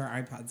listen to our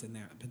iPods in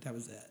that, but that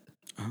was it.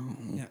 Oh,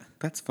 yeah,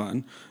 that's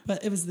fun.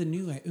 But it was when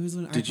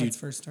iPods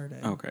first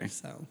started. Okay.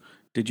 So,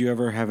 did you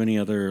ever have any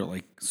other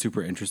like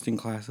super interesting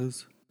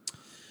classes?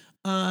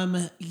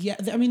 Yeah,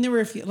 I mean there were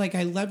a few. Like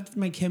I loved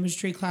my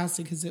chemistry class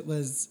because it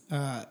was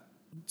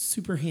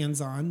super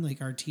hands-on.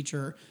 Like our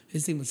teacher,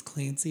 his name was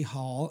Clancy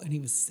Hall, and he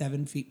was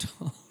 7 feet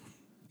tall.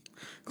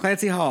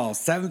 Clancy Hall,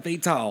 7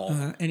 feet tall,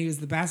 and he was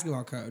the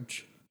basketball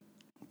coach.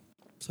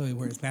 So he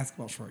wears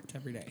basketball shorts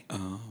every day.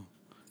 Oh,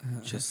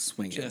 just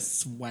swinging.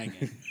 Just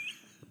swinging.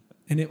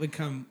 And it would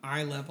come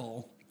eye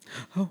level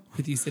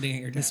with you sitting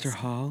at your desk. Mr.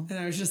 Hall? And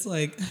I was just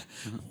like,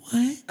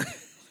 what?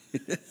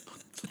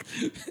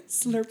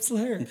 Slurp,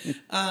 slurp.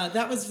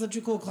 That was such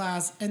a cool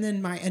class. And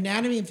then my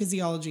anatomy and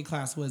physiology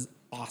class was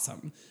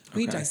awesome.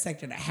 We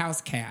dissected a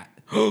house cat.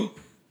 Ew.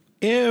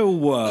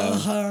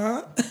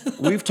 Uh-huh.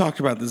 We've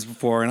talked about this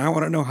before, and I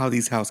want to know how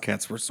these house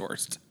cats were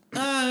sourced.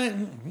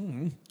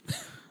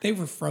 They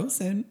were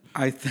frozen.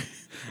 I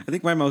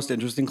think my most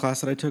interesting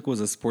class that I took was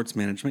a sports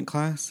management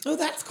class. Oh,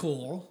 that's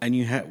cool. And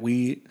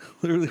we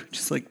literally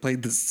just like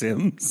played The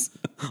Sims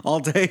all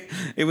day.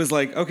 It was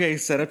like, okay,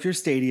 set up your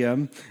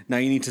stadium. Now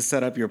you need to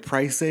set up your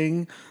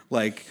pricing.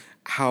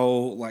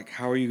 How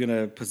are you going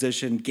to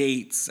position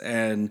gates,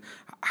 and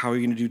how are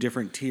you going to do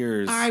different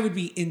tiers? I would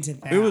be into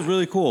that. It was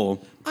really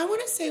cool. I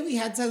want to say we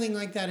had something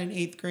like that in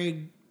 8th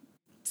grade.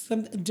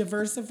 Some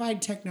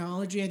diversified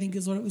technology, I think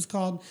is what it was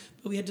called.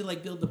 But we had to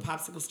like build the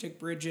popsicle stick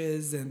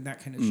bridges and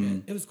that kind of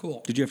shit. It was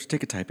cool. Did you have to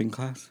take a typing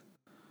class?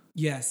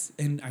 Yes,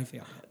 and I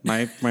failed it.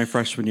 My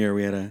freshman year,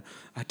 we had a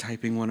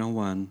typing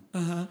 101.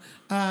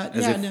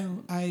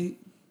 I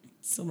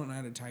still don't know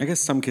how to type. I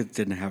guess some kids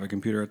didn't have a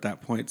computer at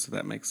that point, so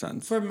that makes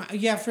sense. For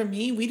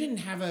me, we didn't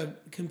have a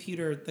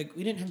computer. Like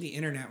we didn't have the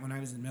internet when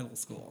I was in middle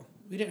school.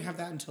 We didn't have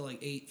that until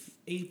like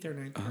 8th or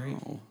 9th grade.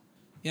 Oh.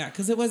 Yeah,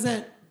 because it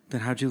wasn't. Then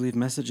how'd you leave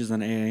messages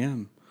on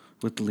AAM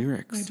with the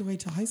lyrics? I had to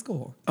wait till high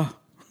school. Oh.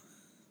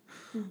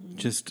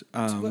 Just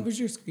what was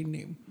your screen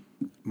name?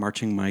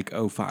 Marching Mike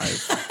 05.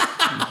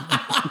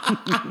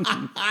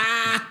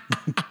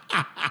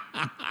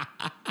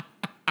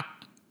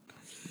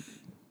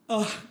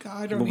 Oh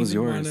God, What was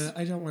yours?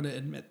 I don't want to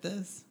admit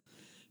this.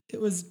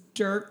 It was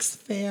Dirks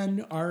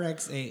Fan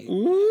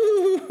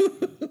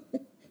RX8.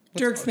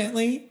 Dirks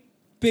Bentley,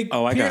 big.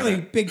 Oh, I got apparently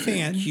it. big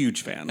fan,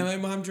 Huge fan. and my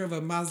mom drove a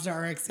Mazda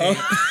RX8.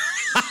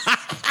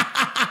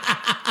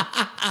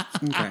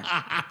 Okay.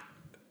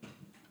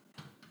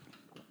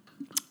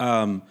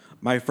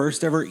 My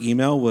first ever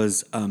email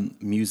was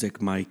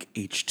Music Mike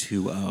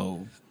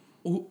H2O.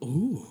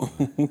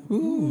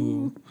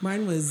 Ooh.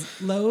 Mine was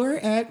lower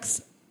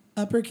X,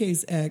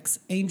 uppercase X,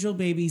 Angel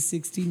Baby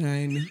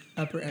 69,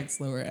 upper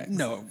X, lower X.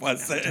 No, it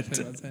wasn't. It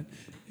wasn't.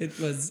 It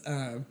was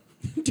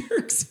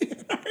Dirk's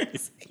Fan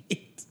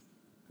RX8.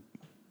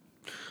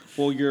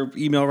 Well, your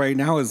email right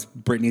now is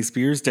Britney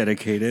Spears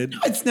dedicated. No,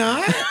 it's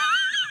not.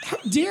 How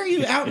dare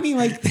you out me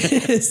like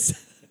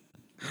this?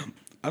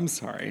 I'm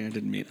sorry.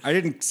 I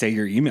didn't say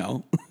your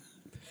email.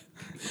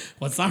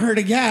 Well, it's not her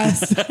to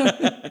guess.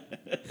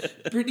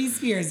 Britney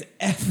Spears,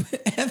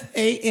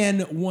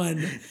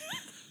 FAN1.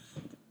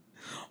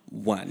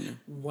 One.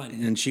 One.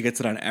 And she gets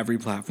it on every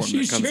platform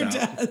She that comes sure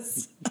out.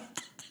 does.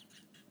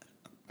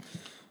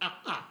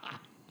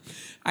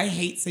 I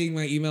hate saying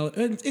my email.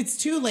 It's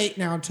too late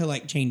now to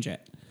like change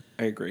it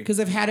I agree. because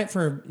I've had it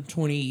for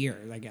 20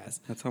 years, I guess.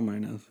 That's how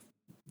mine is.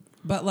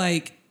 But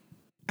like,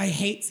 I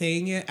hate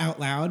saying it out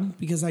loud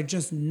because I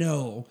just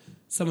know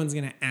someone's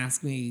going to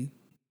ask me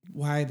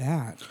why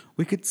that.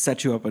 We could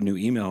set you up a new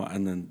email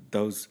and then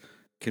those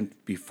can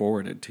be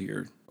forwarded to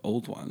your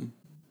old one.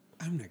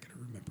 I'm not going to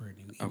remember a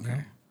new email.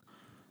 Okay.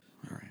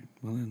 All right.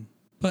 Well then.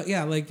 But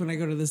yeah, like when I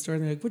go to the store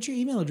and they're like, what's your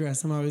email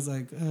address? I'm always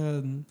like,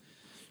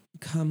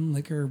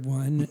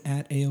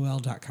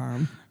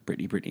 cumliquor1@aol.com.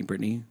 Brittany.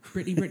 Brittany,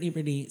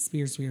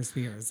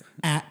 Spears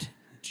at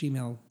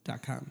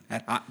gmail.com.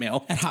 At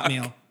Hotmail. At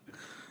Hotmail.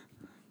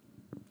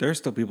 There are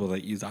still people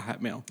that use a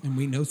Hotmail. And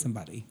we know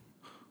somebody.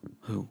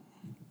 Who?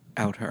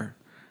 Out her.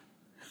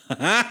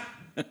 I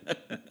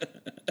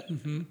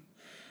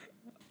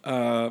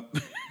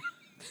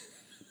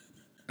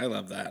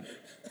love that.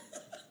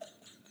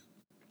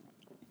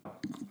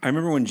 I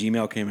remember when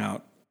Gmail came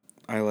out,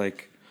 I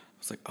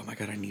was like, oh my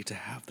God, I need to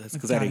have this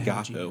because I had a Gotta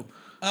have Yahoo.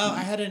 Oh,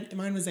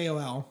 mine was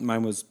AOL.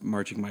 Mine was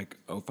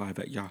marchingmike05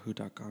 at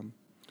yahoo.com.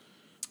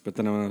 But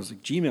then when I was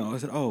like, Gmail, I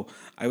said, oh,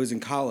 I was in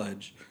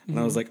college. And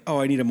I was like, oh,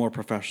 I need a more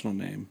professional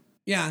name.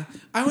 Yeah.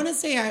 I want to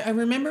say, I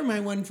remember my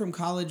one from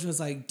college was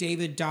like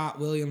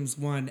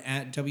david.williams1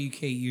 at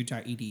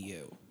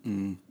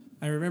wku.edu.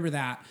 I remember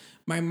that.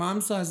 My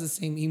mom still has the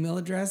same email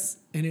address,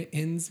 and it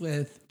ends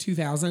with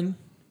 2000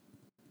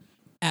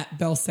 at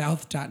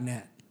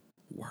bellsouth.net.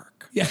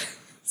 Work. Yeah.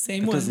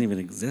 Same It one. doesn't even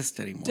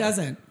exist anymore.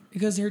 Doesn't. It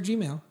goes to her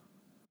Gmail.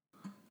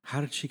 How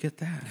did she get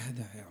that? How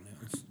the hell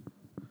knows?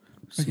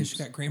 I guess she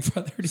got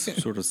grandfathered in.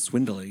 Sort of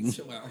swindling.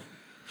 Well,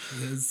 she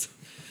is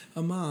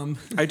a mom.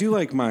 I do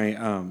like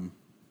my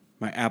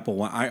my Apple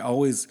one. I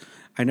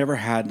never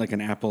had like an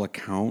Apple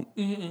account.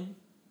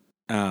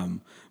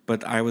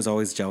 But I was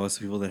always jealous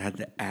of people that had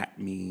the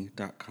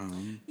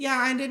atme.com. Yeah,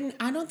 I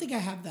don't think I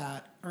have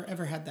that or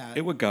ever had that.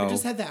 It would go. I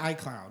just had the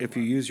iCloud. If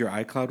you use your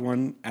iCloud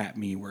one,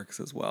 atme works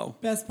as well.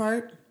 Best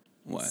part?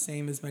 What?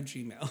 Same as my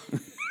Gmail.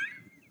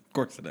 Of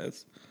course it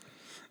is.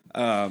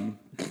 Now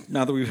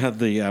that we've had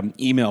the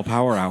email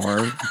power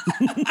hour. All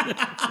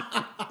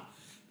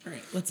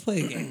right, let's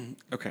play a game.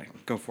 Okay,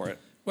 go for it.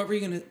 What were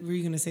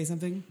you gonna say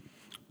something?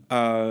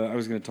 I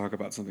was going to talk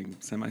about something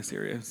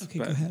semi-serious. Okay,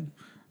 go ahead.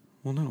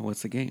 Well, no,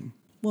 what's the game?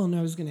 Well, no,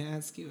 I was gonna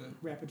ask you a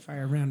rapid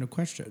fire round of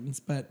questions,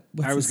 but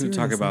I was going to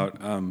talk serious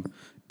about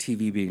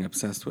TV being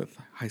obsessed with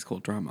high school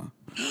drama.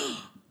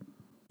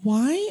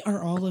 why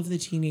are all of the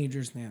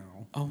teenagers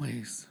now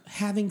Always.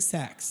 having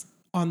sex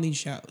on these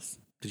shows?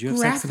 Did you have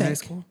sex in high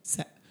school?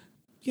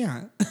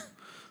 Yeah.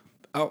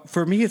 Oh,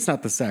 for me, it's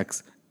not the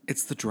sex.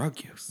 It's the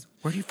drug use.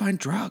 Where do you find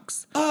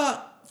drugs?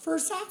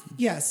 First off,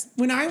 yes.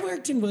 When I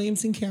worked in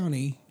Williamson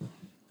County,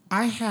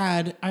 I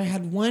had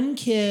one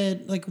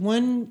kid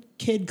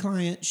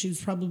client. She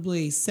was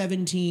probably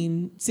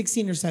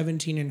 16 or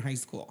 17 in high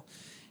school.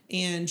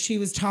 And she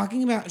was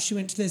talking about, she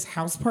went to this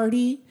house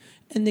party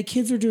and the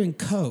kids were doing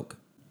coke.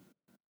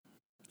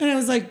 And I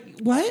was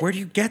like, what? Where do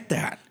you get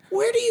that?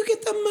 Where do you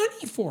get the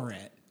money for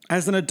it?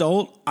 As an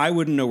adult, I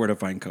wouldn't know where to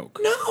find coke.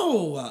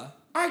 No.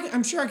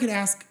 I'm sure I could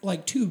ask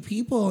like two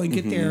people and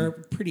get there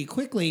pretty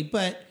quickly.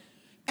 But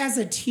as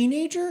a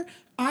teenager,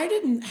 I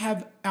didn't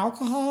have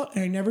alcohol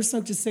and I never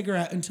smoked a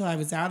cigarette until I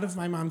was out of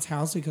my mom's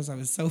house because I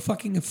was so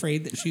fucking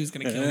afraid that she was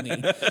going to kill me.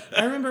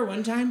 I remember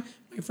one time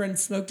my friend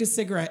smoked a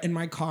cigarette in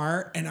my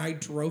car and I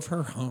drove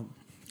her home.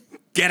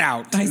 Get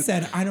out. I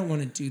said, I don't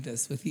want to do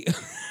this with you.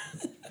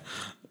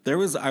 I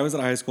was at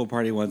a high school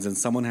party once and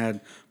someone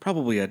had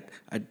probably a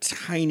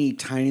tiny,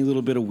 tiny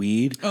little bit of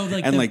weed. Oh,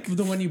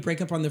 the one you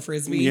break up on the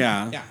Frisbee?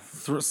 Yeah. Yeah.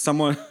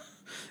 Someone...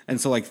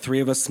 And so like three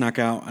of us snuck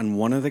out and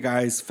one of the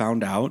guys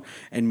found out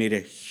and made a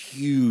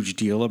huge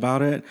deal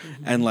about it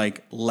and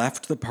like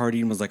left the party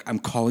and was like, I'm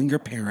calling your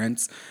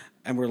parents.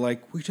 And we're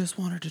like, we just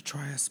wanted to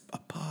try a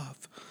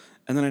puff.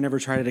 And then I never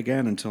tried it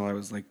again until I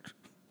was like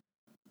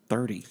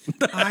 30.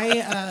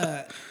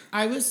 I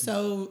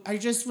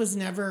just was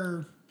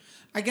never,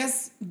 I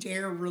guess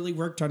Dare really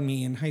worked on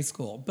me in high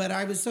school, but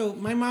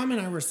my mom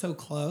and I were so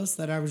close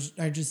that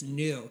I just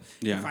knew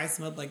if I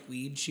smelled like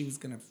weed, she was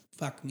going to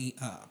fuck me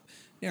up.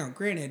 Now,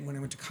 granted, when I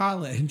went to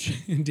college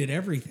and did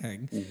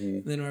everything,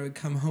 then I would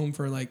come home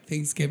for like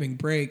Thanksgiving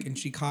break and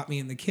she caught me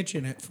in the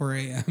kitchen at 4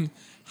 a.m.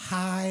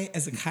 high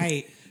as a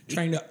kite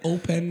trying to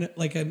open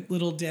like a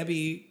Little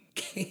Debbie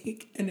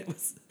cake. And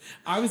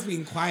I was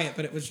being quiet,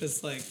 but it was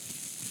just like...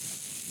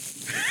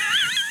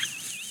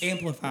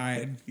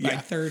 amplified by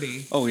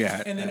 30. Oh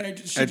yeah. And then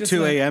at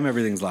 2 a.m.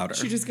 everything's louder.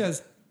 She just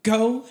goes,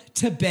 "Go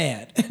to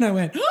bed," and I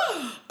went,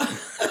 Oh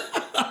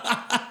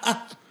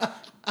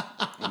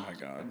my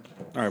god!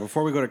 All right,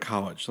 before we go to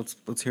college,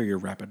 let's hear your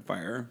rapid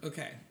fire.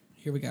 Okay,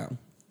 here we go.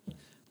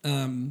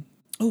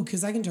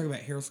 Because I can talk about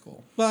hair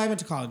school. Well, I went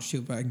to college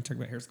too, but I can talk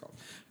about hair school.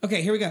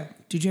 Okay, here we go.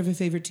 Did you have a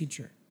favorite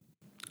teacher?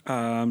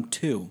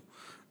 2.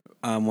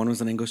 One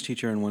was an English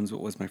teacher, and one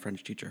was my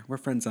French teacher. We're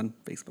friends on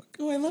Facebook.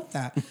 Oh, I love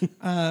that.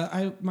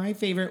 My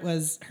favorite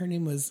was her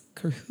name was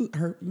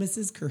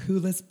Mrs.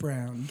 Kerhulis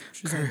Brown.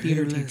 She was our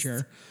theater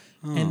teacher,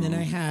 and then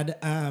I had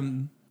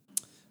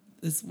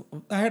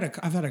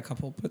I've had a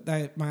couple, but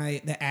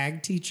the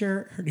ag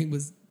teacher, her name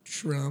was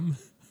Shrum.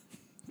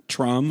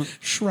 Shrum.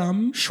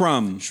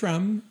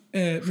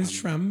 Miss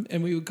Shrum,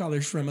 and we would call her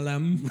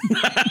Shrumalum.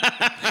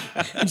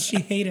 And she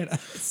hated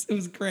us. It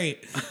was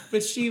great,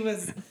 but she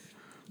was.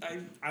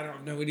 I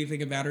don't know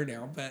anything about her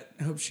now, but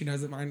I hope she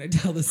doesn't mind I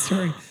tell the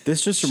story.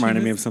 This just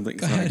reminded me of something.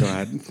 Go ahead.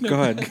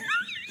 Go ahead. I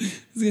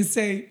was going to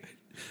say,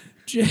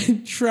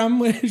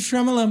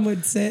 Shrumalum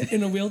would sit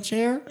in a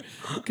wheelchair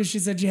because she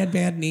said she had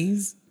bad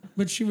knees,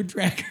 but she would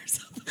drag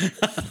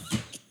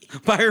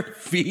herself by her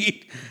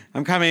feet.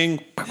 I'm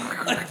coming.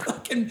 Like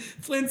fucking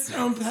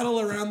Flintstone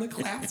pedal around the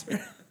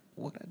classroom.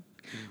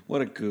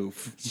 What a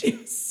goof. She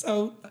was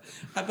so,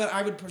 but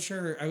I would push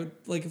her. I would,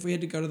 like, if we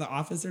had to go to the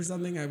office or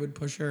something, I would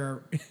push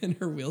her in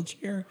her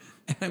wheelchair,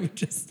 and I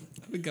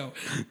would go,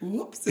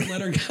 whoops, and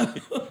let her go.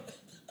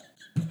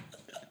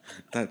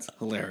 That's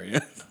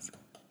hilarious.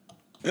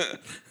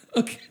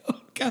 Okay,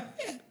 go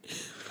ahead.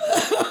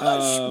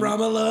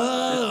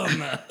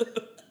 Shrumalum.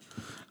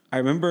 I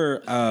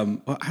remember,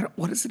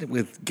 what is it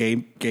with gay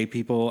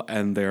people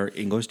and their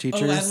English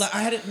teachers? Oh,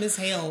 I had it, Miss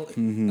Hale.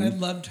 I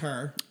loved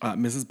her.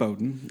 Mrs.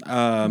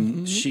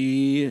 Bowden.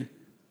 She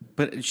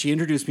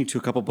introduced me to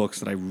a couple books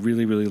that I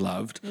really, really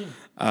loved.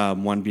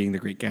 One being The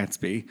Great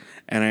Gatsby.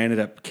 And I ended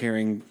up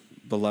carrying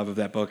the love of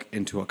that book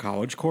into a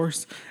college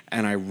course.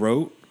 And I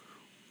wrote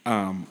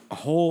a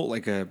whole,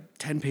 like a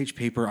 10-page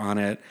paper on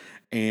it.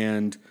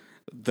 And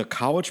the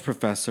college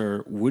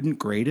professor wouldn't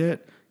grade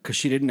it because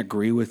she didn't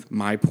agree with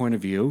my point of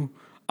view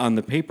on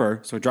the paper.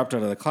 So I dropped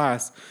out of the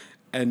class.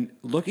 And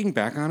looking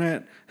back on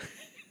it,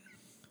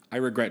 I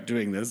regret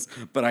doing this,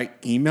 but I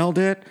emailed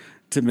it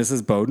to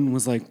Mrs. Bowden,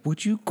 was like,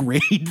 would you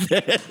grade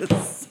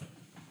this?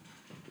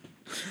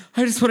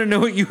 I just want to know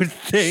what you would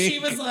think. She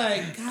was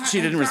like, God, she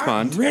didn't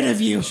respond. Rid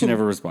of you. She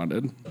never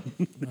responded.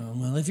 Oh,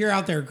 well, if you're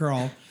out there,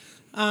 girl.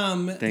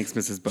 Thanks,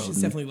 Mrs. Bowden.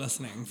 She's definitely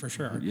listening, for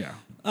sure. Yeah.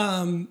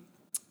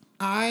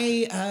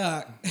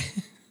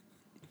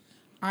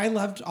 I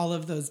loved all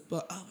of those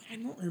books. Oh, I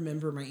don't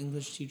remember my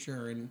English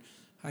teacher in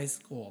high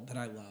school that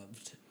I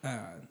loved.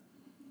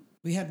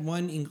 We had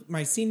my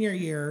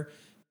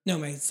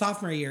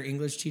sophomore year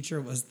English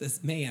teacher was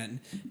this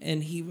man,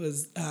 and he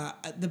was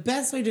the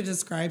best way to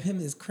describe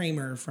him is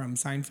Kramer from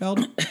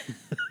Seinfeld.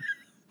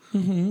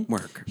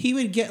 Work. He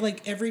would get,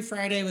 like, every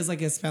Friday was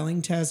like a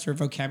spelling test or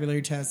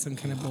vocabulary test, some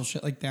kind of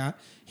bullshit like that.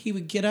 He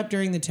would get up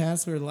during the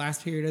test or the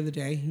last period of the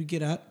day. He would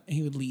get up and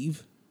he would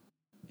leave.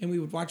 And we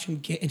would watch him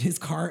get in his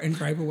car and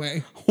drive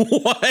away.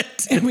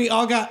 What? And we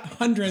all got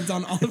hundreds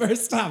on all of our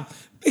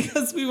stuff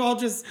because we all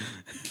just,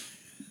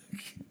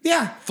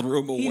 threw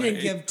him away. He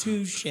didn't give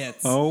two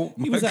shits. Oh,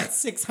 he was at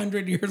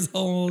 600 years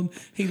old.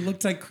 He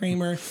looked like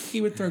Kramer.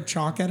 He would throw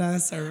chalk at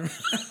us or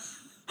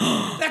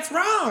that's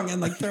wrong, and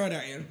like throw it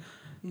at you.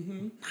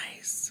 Mm-hmm.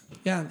 Nice.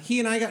 Yeah, he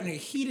and I got in a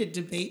heated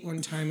debate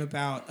one time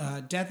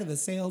about Death of a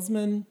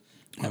Salesman.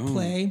 A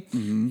play,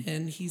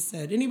 and he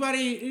said,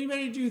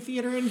 anybody do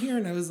theater in here?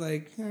 And I was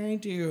like, I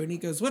do. And he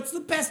goes, what's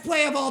the best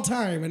play of all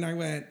time? And I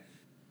went,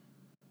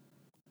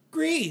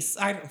 Grease.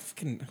 I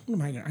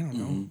don't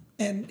know.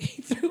 And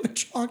he threw a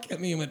chalk at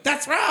me and went,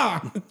 that's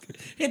wrong.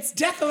 It's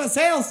Death of a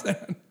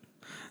Salesman.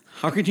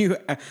 How can you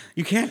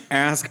can't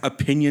ask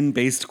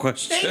opinion-based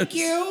questions. Thank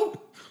you.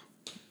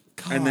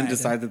 God. And then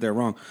decide that they're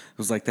wrong. It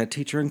was like that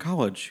teacher in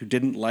college who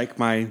didn't like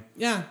my...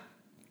 Yeah.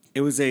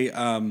 It was a...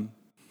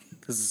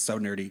 This is so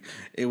nerdy.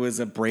 It was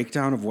a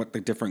breakdown of what the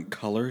different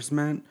colors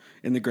meant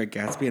in The Great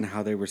Gatsby and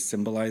how they were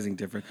symbolizing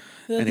different...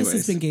 This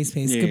has been Gay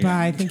Space.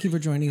 Goodbye. Yeah. Thank you for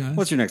joining us.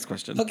 What's your next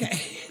question?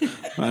 Okay.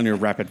 On your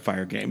rapid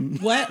fire game.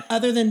 What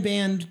other than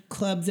band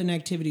clubs and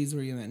activities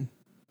were you in?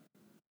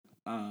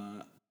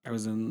 I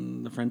was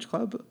in the French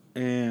club,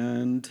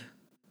 and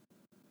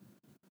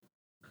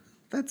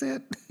that's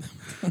it.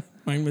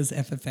 Mine was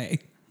FFA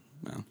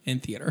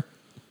and theater.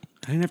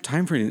 I didn't have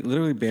time for anything.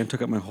 Literally, band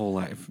took up my whole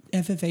life.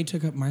 FFA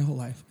took up my whole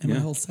life and my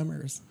whole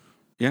summers.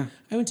 Yeah.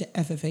 I went to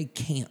FFA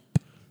camp.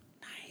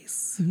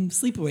 Nice.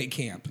 Sleepaway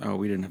camp. Oh,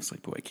 we didn't have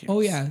sleepaway camp. Oh,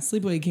 yeah,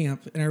 sleepaway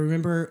camp. And I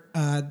remember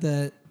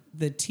the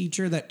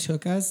teacher that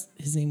took us,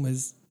 his name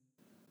was,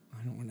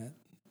 I don't want to,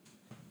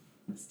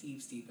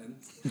 Steve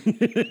Stevens.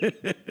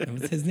 That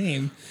was his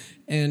name.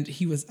 And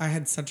I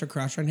had such a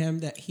crush on him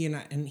that he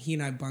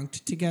and I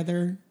bunked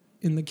together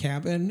in the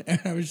cabin. And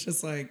I was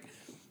just like,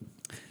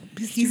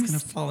 he's going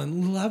to fall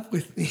in love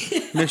with me.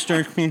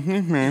 Mr. He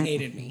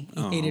hated me.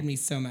 He hated me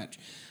so much.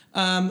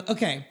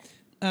 Okay.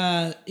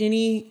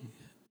 Any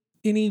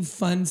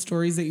fun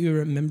stories that you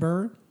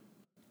remember?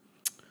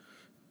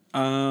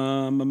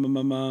 I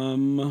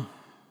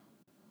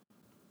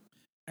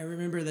I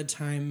remember the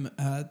time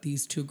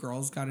these two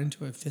girls got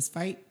into a fist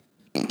fight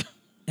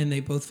and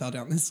they both fell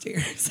down the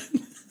stairs.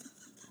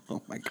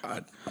 Oh my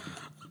God.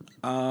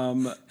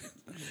 And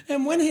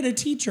one hit a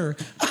teacher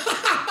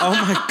Oh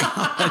my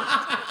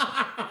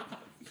God.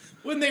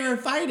 when they were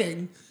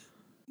fighting.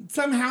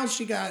 Somehow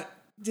she got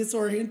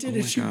disoriented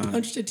and she God.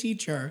 punched a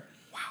teacher.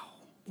 Wow.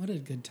 What a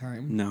good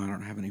time. No, I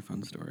don't have any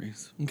fun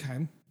stories.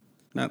 Okay.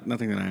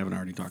 Nothing that I haven't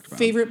already talked about.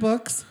 Favorite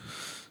books?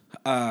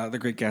 The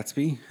Great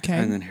Gatsby. Okay.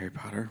 And then Harry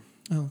Potter.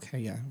 Okay,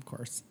 yeah, of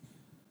course.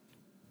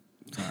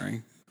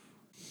 Sorry.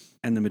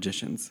 And The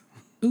Magicians.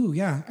 Ooh,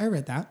 yeah, I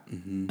read that.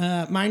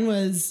 Mm-hmm. Mine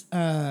was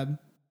A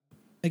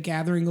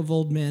Gathering of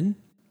Old Men.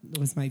 That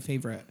was my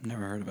favorite.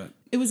 Never heard of it.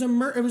 It was a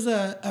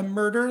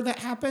murder that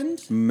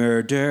happened.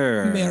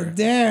 Murder.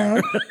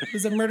 It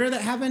was a murder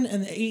that happened,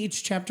 and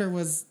each chapter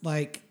was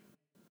like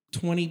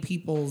 20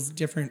 people's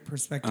different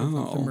perspective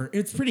of the murder.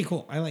 It's pretty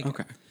cool. I like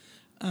Okay.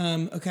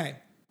 it. Okay.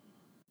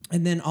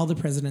 And then All the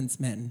President's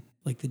Men,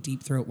 like the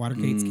Deep Throat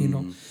Watergate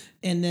scandal.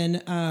 And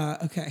then,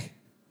 okay.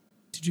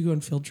 Did you go on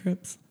field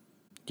trips?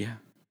 Yeah.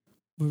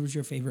 What was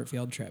your favorite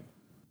field trip?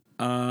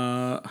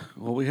 Well,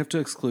 we have to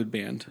exclude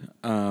band.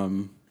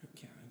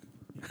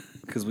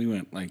 Because we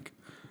went like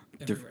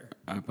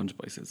a bunch of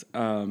places.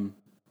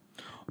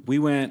 We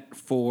went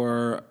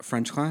for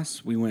French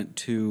class. We went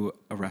to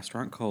a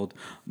restaurant called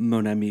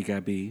Mon Ami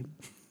Gabi,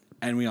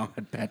 and we all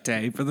had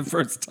pate for the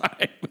first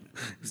time.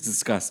 It was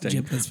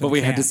disgusting. But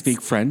we had to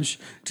speak French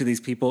to these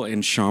people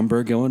in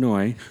Schaumburg,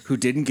 Illinois, who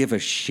didn't give a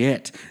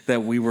shit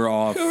that we were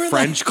all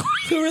French.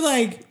 Who were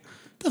like,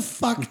 the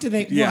fuck do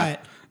they,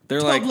 what?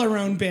 They're like,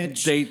 Toblerone,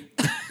 bitch. They,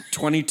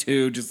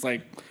 22, just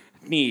like,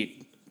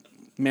 neat,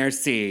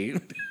 merci.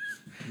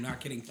 I'm not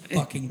getting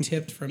fucking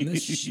tipped from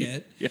this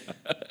shit. Yeah.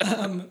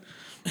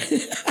 He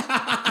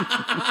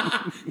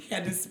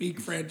had to speak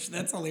French.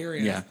 That's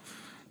hilarious. Yeah.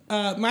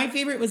 My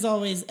favorite was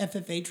always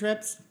FFA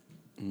trips.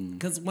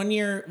 Because one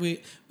year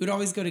we'd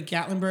always go to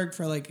Gatlinburg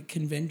for like a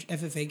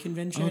FFA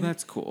convention. Oh,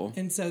 that's cool.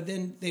 And so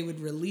then they would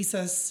release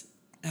us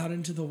out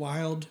into the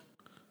wild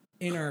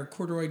in our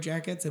corduroy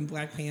jackets and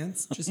black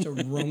pants just to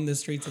roam the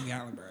streets of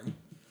Gatlinburg.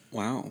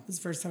 Wow. This is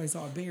the first time I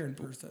saw a bear in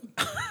person.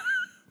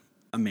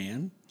 A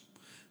man?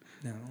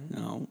 No.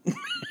 No.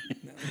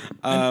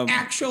 An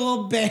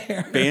actual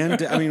bear.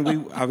 Band, I mean, we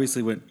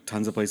obviously went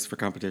tons of places for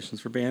competitions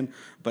for band,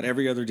 but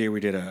every other day we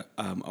did a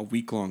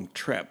week-long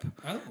trip.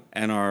 Oh.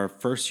 And our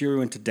first year we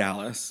went to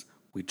Dallas.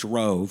 We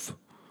drove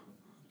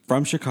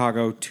from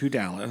Chicago to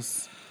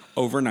Dallas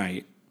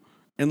overnight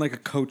in like a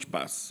coach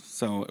bus.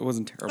 So it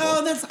wasn't terrible.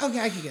 Oh, that's okay.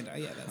 I can get that.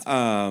 Yeah, that's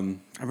I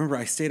remember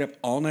I stayed up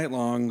all night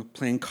long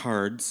playing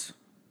cards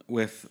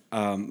with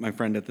my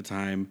friend at the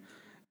time.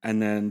 And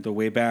then the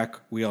way back,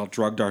 we all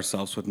drugged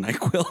ourselves with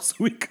NyQuil so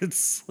we could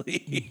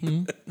sleep.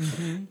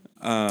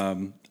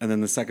 And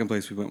then the second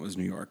place we went was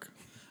New York.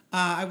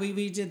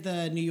 we did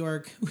the New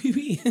York.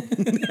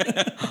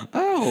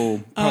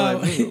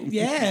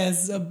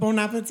 Yes, bon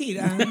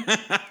appetit.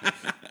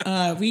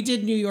 We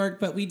did New York,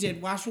 but we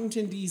did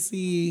Washington,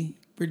 D.C.,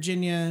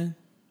 Virginia,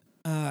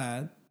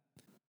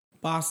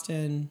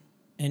 Boston,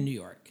 and New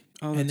York.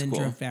 Oh, that's and then cool.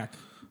 drove back.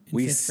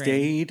 We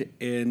stayed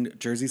in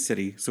Jersey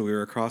City, so we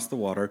were across the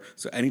water.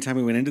 So anytime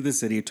we went into the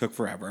city, it took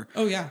forever.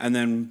 Oh, yeah. And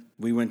then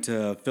we went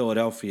to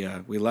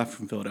Philadelphia. We left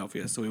from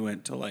Philadelphia, so we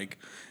went to like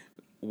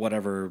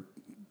whatever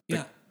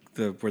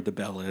where the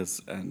Bell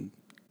is. And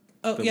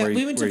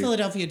we went to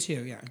Philadelphia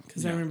too,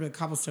 because I remember the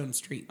cobblestone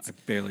streets. I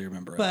barely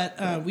remember it.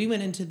 But we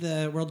went into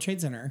the World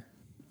Trade Center.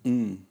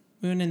 We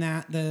went in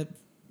the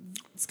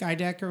Sky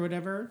Deck or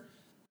whatever,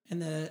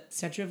 and the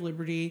Statue of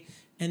Liberty,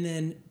 and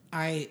then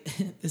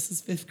this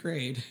is 5th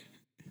grade.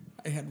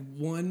 I had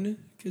one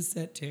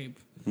cassette tape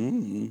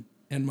and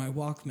my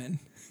Walkman.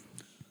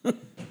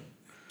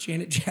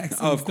 Janet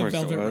Jackson's Oh, of The course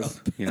Velvet it was.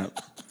 Rope. Yep.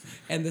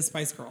 And the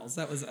Spice Girls.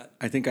 That was it.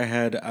 I think I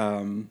had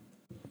my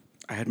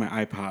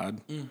iPod.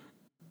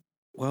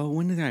 Well,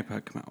 when did the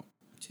iPod come out?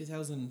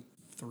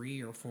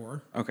 2003 or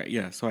 4. Okay,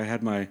 yeah. So I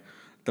had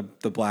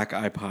the black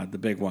iPod, the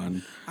big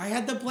one. I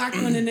had the black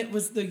one, and it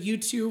was the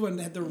U2 one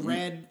that had the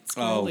red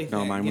scrolly thing.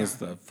 No, mine was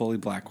the fully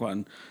black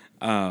one.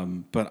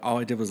 But all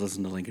I did was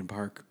listen to Linkin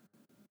Park.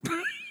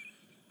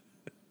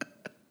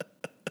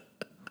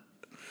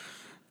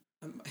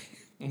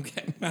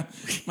 Okay.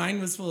 Mine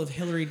was full of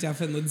Hillary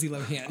Duff and Lindsay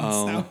Lohan.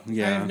 Oh,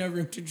 yeah. I have no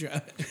room to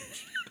judge.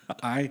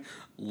 I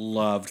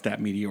loved that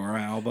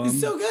Meteora album.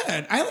 It's so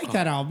good. I like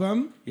that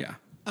album. Yeah.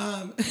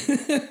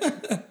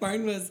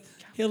 Mine was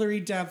Hillary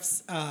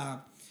Duff's,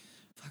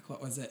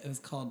 what was it? It was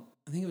called,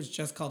 I think it was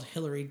just called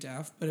Hillary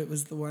Duff, but it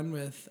was the one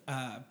with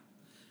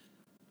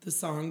the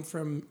song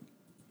from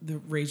the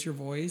Raise Your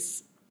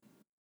Voice,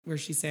 where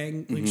she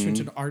sang, like she went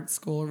to art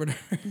school or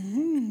whatever.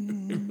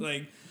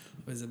 Like, I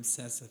was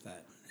obsessed with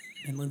that.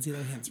 And Lindsay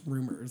Lohan's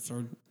Rumors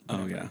or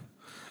whatever. Oh, yeah.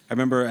 I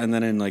remember, and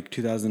then in like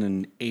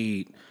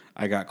 2008,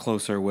 I got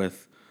closer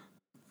with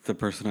the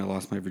person I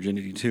lost my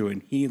virginity to,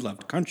 and he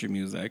loved country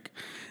music.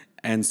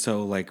 And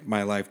so, like,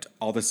 my life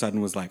all of a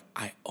sudden was like,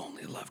 I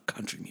only love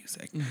country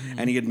music. Mm-hmm.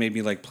 And he had made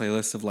me, like,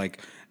 playlists of,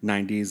 like,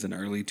 90s and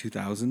early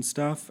 2000s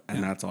stuff.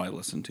 And that's all I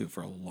listened to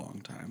for a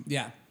long time.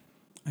 Yeah.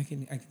 I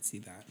can see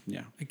that.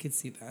 Yeah. I could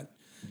see that.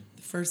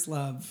 The first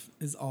love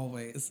is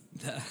always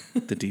the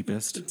The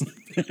deepest.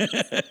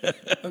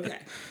 Okay.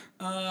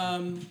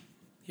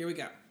 Here we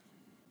go.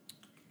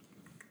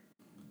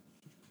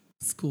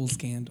 School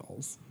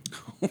scandals.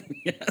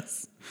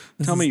 Yes.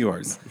 Tell me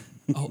yours.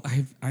 Oh,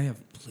 I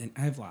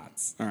have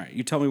lots. All right.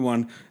 You tell me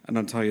one, and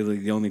I'll tell you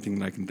the only thing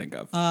that I can think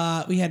of.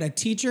 We had a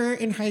teacher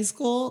in high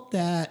school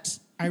that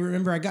I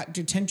remember I got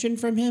detention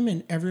from him,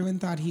 and everyone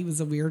thought he was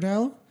a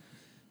weirdo.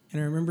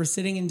 And I remember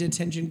sitting in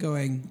detention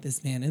going,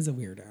 this man is a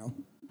weirdo.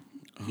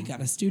 He got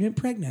a student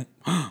pregnant.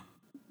 Wow.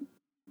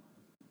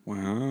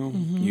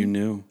 You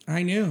knew.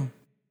 I knew.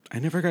 I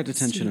never got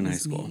detention in high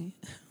was school.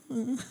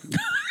 me.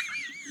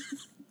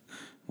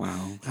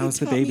 Wow. How's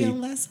the taught me baby? a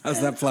lesson.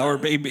 How's that flower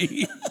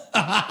baby?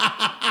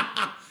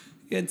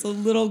 It's a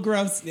little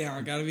gross now,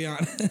 I gotta be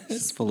honest.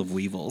 It's full of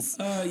weevils.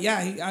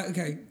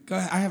 Okay, go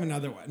ahead. I have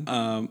another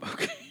one.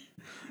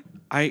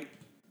 Okay.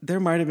 There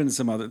might have been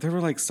there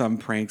were like some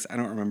pranks. I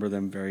don't remember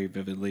them very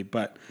vividly,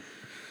 but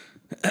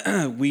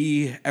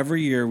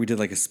every year we did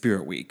like a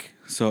spirit week.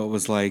 So it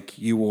was like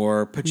you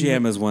wore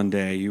pajamas one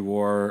day, you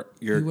wore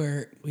your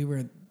We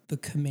were the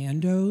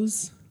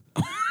commandos.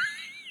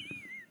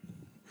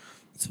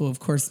 So of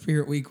course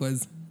Spirit Week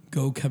was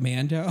go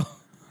commando.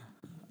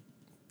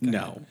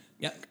 No.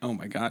 Yep. Oh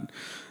my God.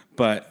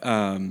 But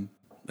and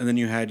then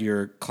you had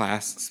your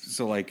class.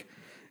 So like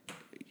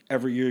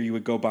every year you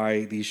would go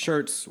buy these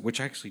shirts,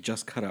 which I actually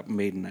just cut up and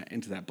made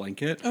into that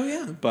blanket. Oh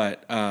yeah.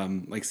 But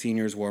like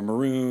seniors wore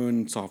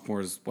maroon,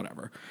 sophomores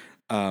whatever.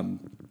 And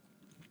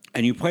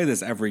you play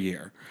this every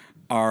year.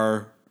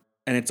 And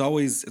it's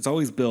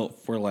always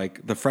built for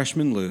like the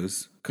freshmen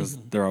lose because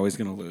they're always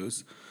going to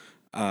lose.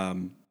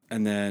 And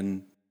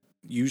then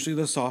usually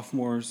the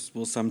sophomores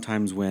will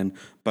sometimes win,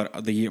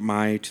 but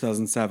my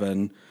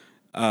 2007,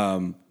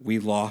 we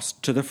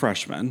lost to the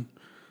freshmen.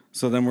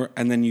 So then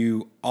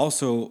you're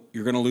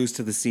going to lose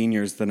to the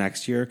seniors the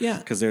next year. Yeah.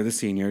 Because they're the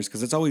seniors.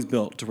 Because it's always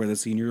built to where the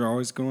seniors are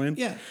always going to win.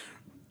 Yeah.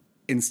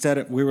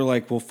 Instead, we were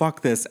like, well,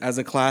 fuck this. As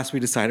a class, we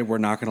decided we're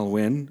not going to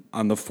win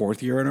on the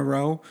fourth year in a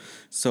row.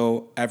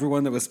 So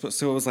everyone it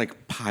was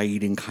like pie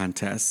eating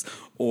contests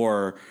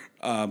or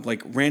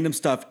like random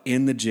stuff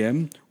in the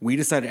gym. We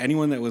decided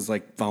anyone that was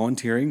like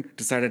volunteering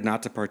decided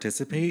not to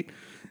participate.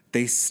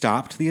 They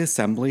stopped the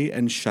assembly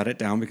and shut it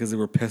down because they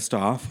were pissed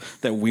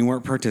off that we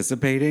weren't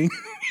participating.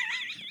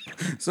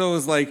 So it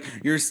was like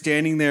you're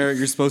standing there,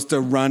 you're supposed to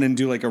run and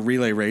do like a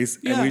relay race,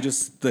 and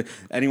we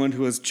anyone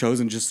who was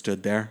chosen just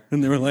stood there,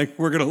 and they were like,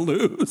 "We're gonna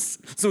lose,"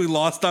 so we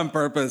lost on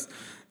purpose.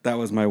 That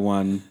was my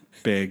one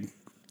big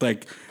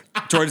like.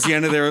 Towards the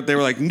end of they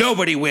were like,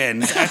 "Nobody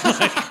wins."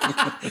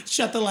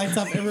 Shut the lights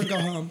off. Everyone go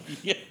home.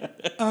 Yeah.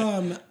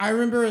 I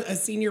remember a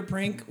senior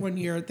prank one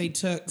year.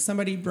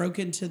 Somebody broke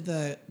into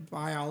the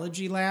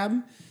biology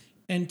lab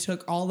and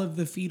took all of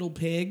the fetal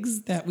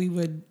pigs that we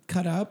would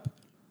cut up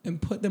and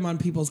put them on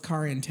people's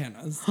car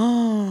antennas.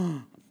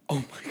 Oh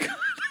my God.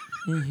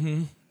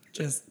 Mm-hmm.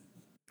 Just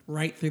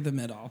right through the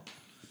middle.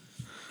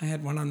 I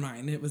had one on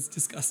mine. It was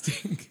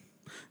disgusting.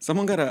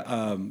 Someone got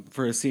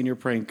for a senior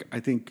prank, I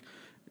think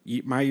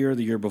my year or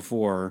the year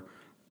before,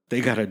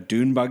 they got a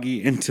dune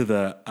buggy into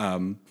the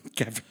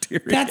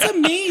cafeteria. That's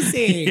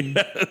amazing.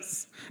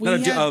 Yes. Not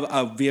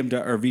a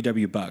BMW or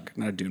VW bug,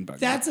 not a dune buggy.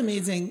 That's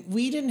amazing.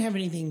 We didn't have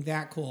anything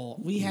that cool.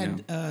 We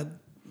had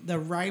the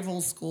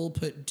rival school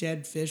put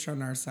dead fish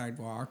on our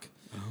sidewalk.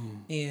 Oh.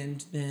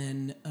 And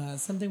then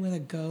something with a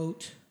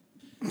goat.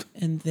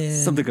 And then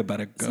something about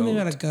a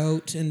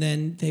goat. And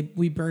then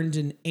we burned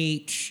an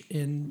H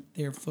in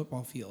their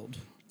football field.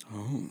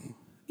 Oh.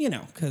 You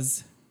know,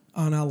 because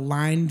on a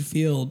lined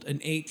field, an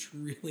H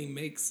really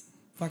makes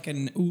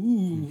fucking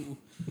ooh.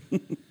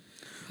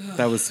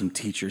 That was some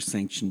teacher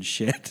sanctioned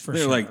shit.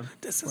 They're like,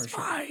 this is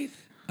fine.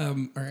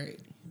 All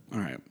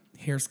right.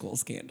 Hair school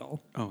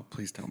scandal. Oh,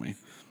 please tell me.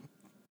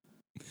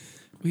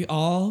 We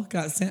all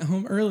got sent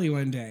home early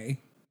one day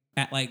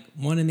at like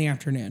 1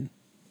 p.m.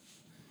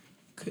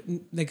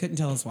 They couldn't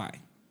tell us why.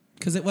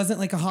 Because it wasn't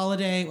like a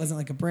holiday. It wasn't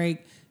like a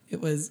break. It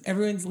was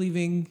everyone's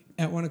leaving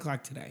at 1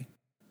 o'clock today.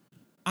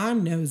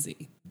 I'm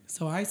nosy.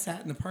 So I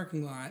sat in the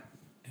parking lot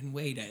and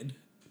waited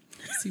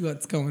to see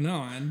what's going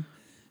on.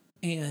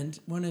 And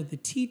one of the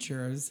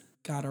teachers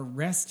got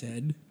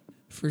arrested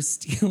for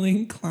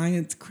stealing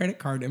clients' credit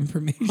card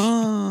information.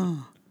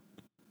 Oh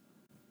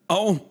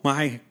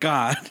my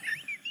God.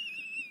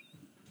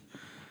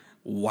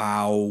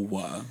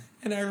 Wow.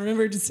 And I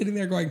remember just sitting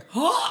there going,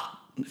 huh?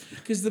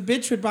 Because the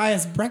bitch would buy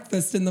us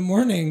breakfast in the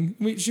morning.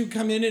 She would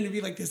come in and it'd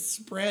be like this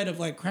spread of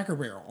like Cracker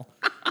Barrel.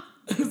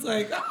 It was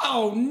like,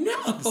 oh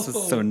no. This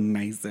is so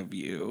nice of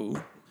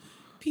you.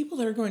 People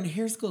that are going to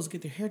hair schools to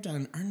get their hair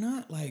done are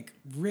not like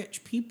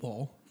rich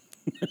people.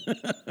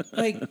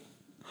 Like,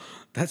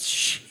 That's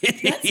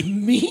shitty. That's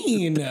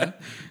mean.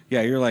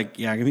 Yeah, you're like,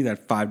 yeah, give me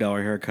that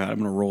 $5 haircut. I'm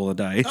gonna roll the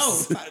dice. Oh,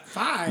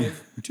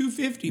 five,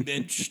 $250,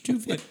 bitch,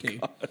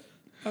 $250.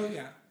 Oh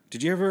yeah.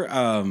 Did you ever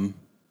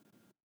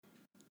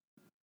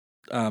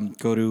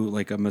go to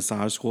like a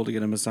massage school to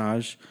get a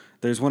massage?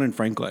 There's one in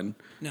Franklin.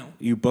 No.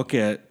 You book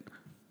it,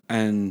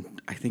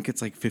 and I think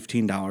it's like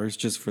 $15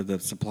 just for the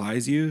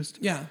supplies used.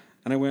 Yeah.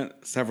 And I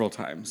went several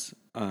times,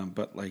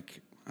 but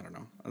like I don't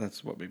know.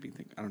 That's what made me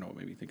think. I don't know what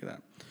made me think of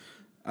that.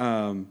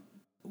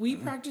 We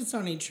practiced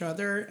on each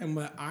other, and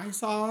what I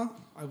saw,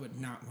 I would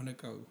not want to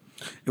go.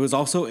 It was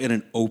also in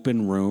an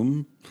open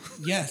room.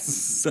 Yes.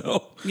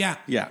 So Yeah.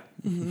 yeah.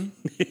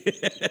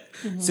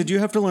 So do you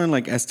have to learn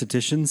like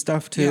esthetician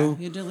stuff Yeah. too?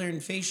 You had to learn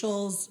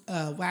facials,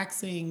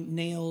 waxing,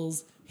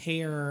 nails,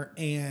 hair,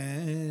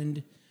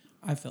 and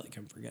I feel like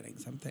I'm forgetting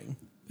something.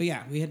 But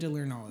yeah, we had to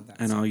learn all of that.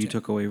 And stuff all you too.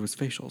 took away was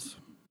facials.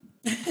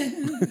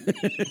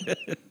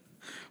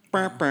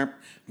 Burp, burp.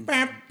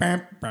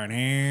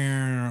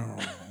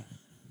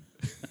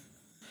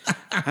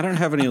 I don't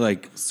have any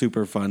like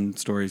super fun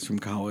stories from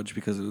college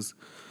because it was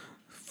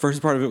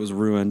first part of it was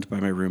ruined by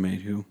my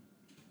roommate who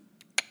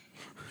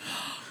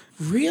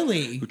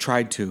Really?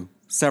 tried to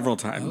several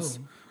times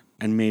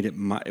and made it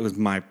my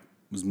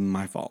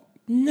fault.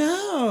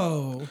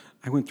 No.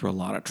 I went through a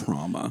lot of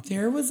trauma.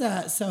 There was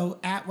so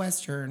at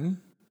Western,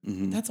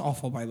 that's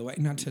awful, by the way,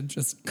 not to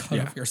just cut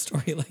off your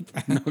story like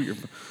that. No, you're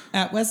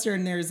At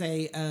Western, there's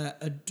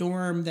a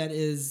dorm that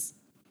is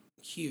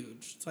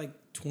huge. It's like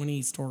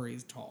 20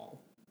 stories tall.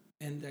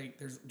 And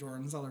there's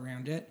dorms all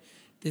around it.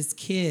 This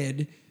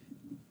kid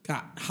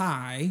got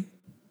high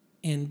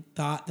and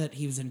thought that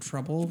he was in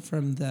trouble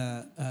from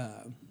the,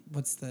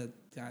 what's the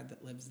guy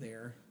that lives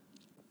there?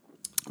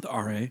 the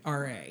RA.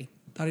 RA.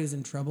 Thought he was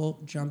in trouble,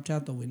 jumped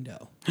out the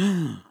window.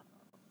 Did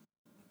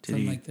from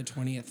he like the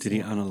 20th did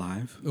he floor.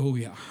 unalive? Oh,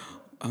 yeah.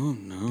 Oh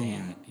no.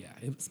 Bad. Yeah,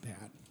 it was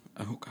bad.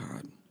 Oh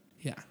god.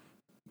 Yeah.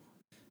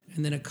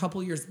 And then a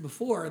couple years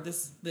before,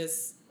 this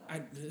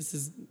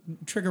is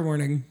trigger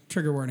warning.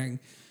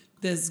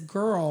 This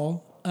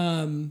girl,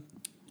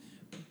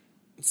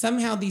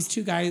 somehow these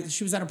two guys,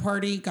 she was at a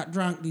party, got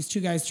drunk. These two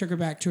guys took her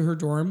back to her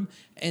dorm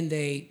and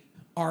they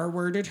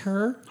R-worded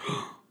her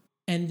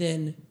and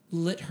then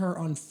lit her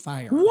on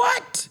fire.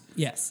 What?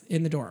 Yes,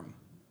 in the dorm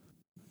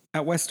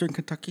At Western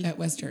Kentucky? at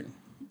Western.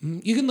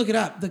 You can look it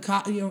up.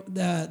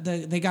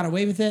 They got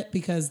away with it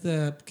because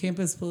the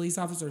campus police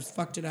officers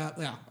fucked it up.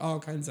 Yeah, all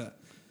kinds of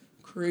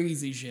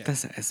crazy shit.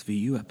 That's an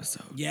SVU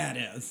episode. Yeah,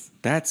 it is.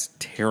 That's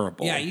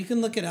terrible. Yeah, you can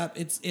look it up.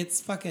 It's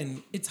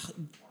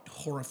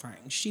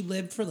horrifying. She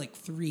lived for like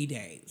 3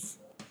 days.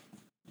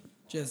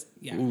 Just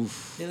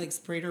Oof. They like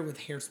sprayed her with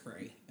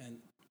hairspray and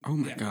Oh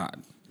my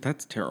god.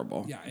 That's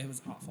terrible. yeah, it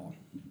was awful.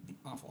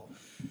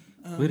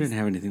 We didn't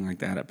have anything like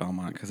that at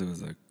Belmont because it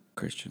was a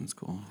Christian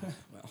school.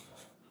 Well,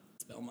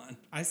 it's Belmont.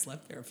 I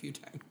slept there a few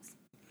times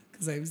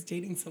because I was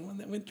dating someone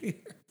that went there.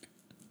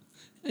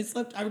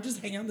 I would just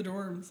hang out in the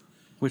dorms.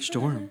 Which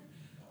dorm?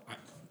 I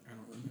don't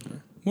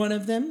remember. One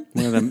of them.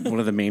 One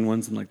of the main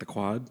ones in like the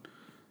quad.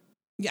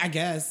 Yeah, I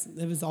guess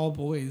it was all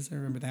boys. I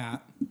remember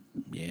that.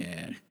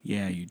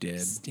 Yeah, you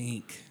did.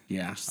 Stink.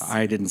 Yeah,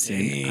 I didn't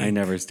stay. I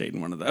never stayed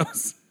in one of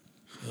those.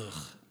 Ugh.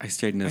 I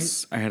stayed in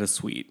I had a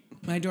suite.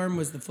 My dorm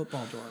was the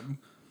football dorm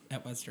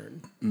at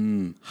Western.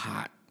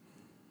 Hot.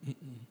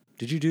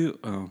 Did you do?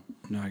 Oh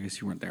no, I guess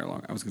you weren't there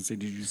long. I was gonna say,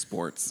 did you do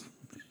sports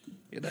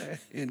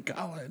in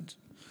college?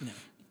 No.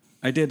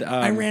 I did.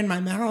 I ran my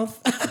mouth.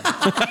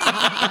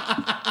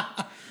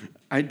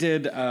 I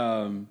did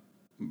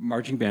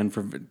marching band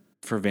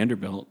for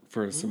Vanderbilt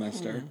for a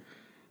semester.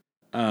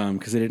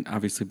 Because they didn't,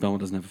 obviously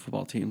Belmont doesn't have a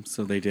football team,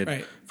 so they did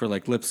Right. for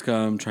like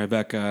Lipscomb,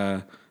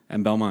 Tribeca,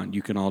 and Belmont.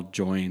 You can all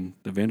join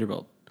the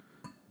Vanderbilt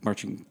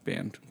marching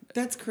band.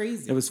 That's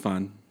crazy. It was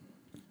fun.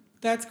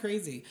 That's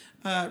crazy.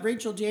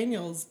 Rachel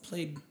Daniels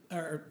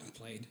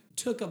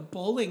took a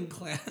bowling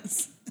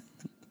class.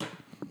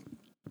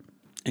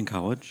 In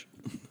college,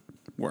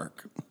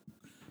 work.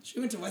 She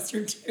went to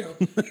Western too.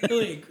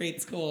 Really a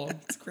great school.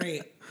 It's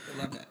great.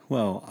 I love it.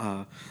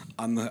 Well,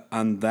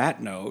 on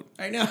that note,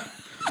 I know.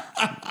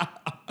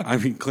 I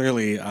mean,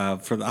 clearly,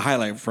 for the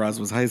highlight for us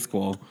was high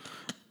school.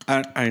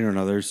 I don't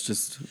know. There's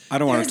just I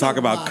don't want There's to talk a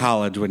about lot.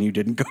 college when you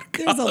didn't go to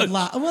college. There's a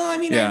lot. Well, I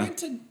mean, Yeah.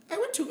 I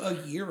went to a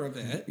year of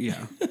it.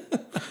 Yeah.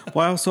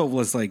 Well, I also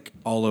was like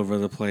all over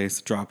the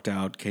place. Dropped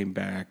out, came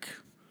back.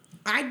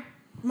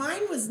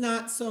 Mine was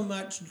not so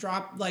much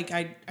drop. Like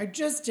I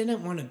just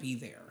didn't want to be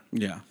there.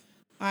 Yeah.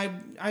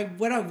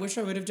 What I wish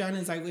I would have done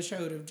is I wish I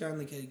would have done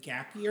like a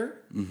gap year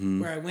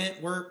where I went,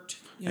 worked,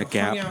 A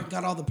gap. hung out,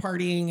 got all the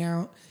partying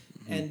out,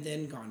 and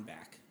then gone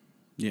back.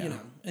 Yeah.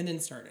 And then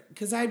started.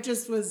 Because I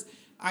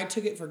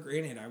took it for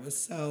granted. I was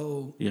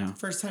so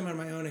first time on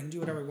my own, I can do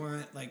whatever I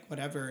want, like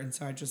whatever. And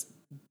so I just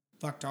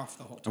fucked off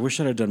the whole I time. wish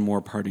I'd have done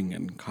more partying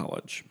in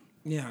college,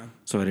 Yeah.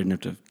 so I didn't have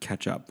to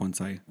catch up once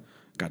I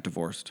got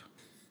divorced.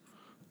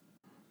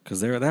 Because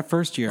that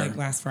first year, Like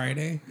last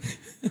Friday.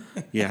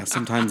 yeah,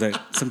 sometimes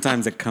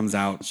it comes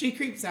out. She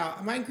creeps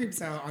out. Mine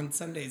creeps out on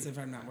Sundays if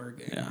I'm not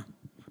working. Yeah,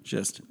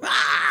 just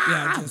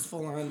Yeah, just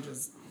full on,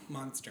 just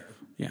monster.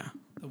 Yeah.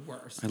 The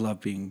worst. I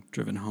love being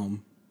driven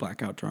home,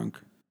 blackout drunk.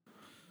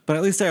 But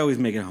at least I always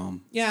make it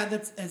home. Yeah,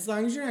 that's as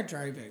long as you're not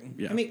driving.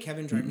 Yeah. I make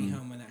Kevin drive me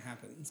home when that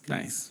happens. 'Cause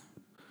Nice.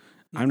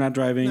 I'm not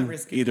driving. Not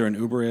risky. Either an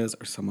Uber is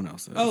or someone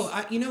else is.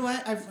 Oh, you know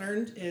what I've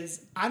learned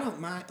is I don't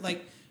mind.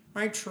 Like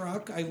my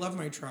truck, I love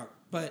my truck,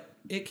 but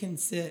it can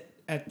sit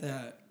at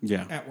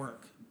at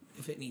work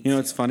if it needs. You know,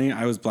 to. it's funny.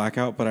 I was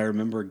blackout, but I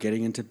remember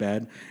getting into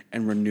bed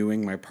and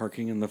renewing my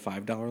parking in the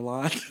 $5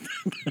 lot.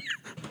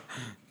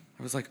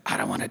 I was like, I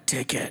don't want a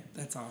ticket.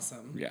 That's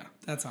awesome. Yeah.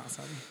 That's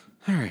awesome.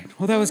 All right.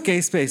 Well, that was Gay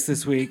Space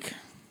this week.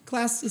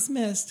 Class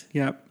dismissed.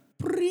 Yep.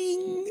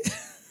 Bring.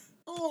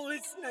 Oh,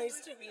 it's nice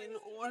to be in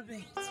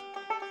orbit.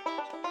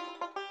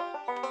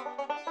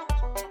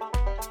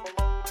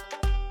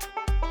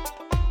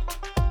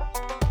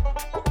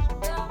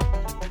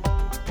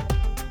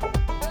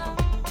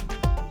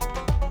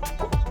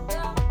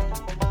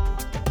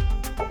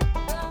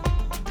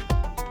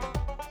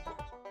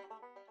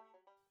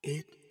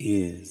 It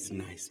is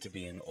nice to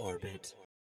be in orbit.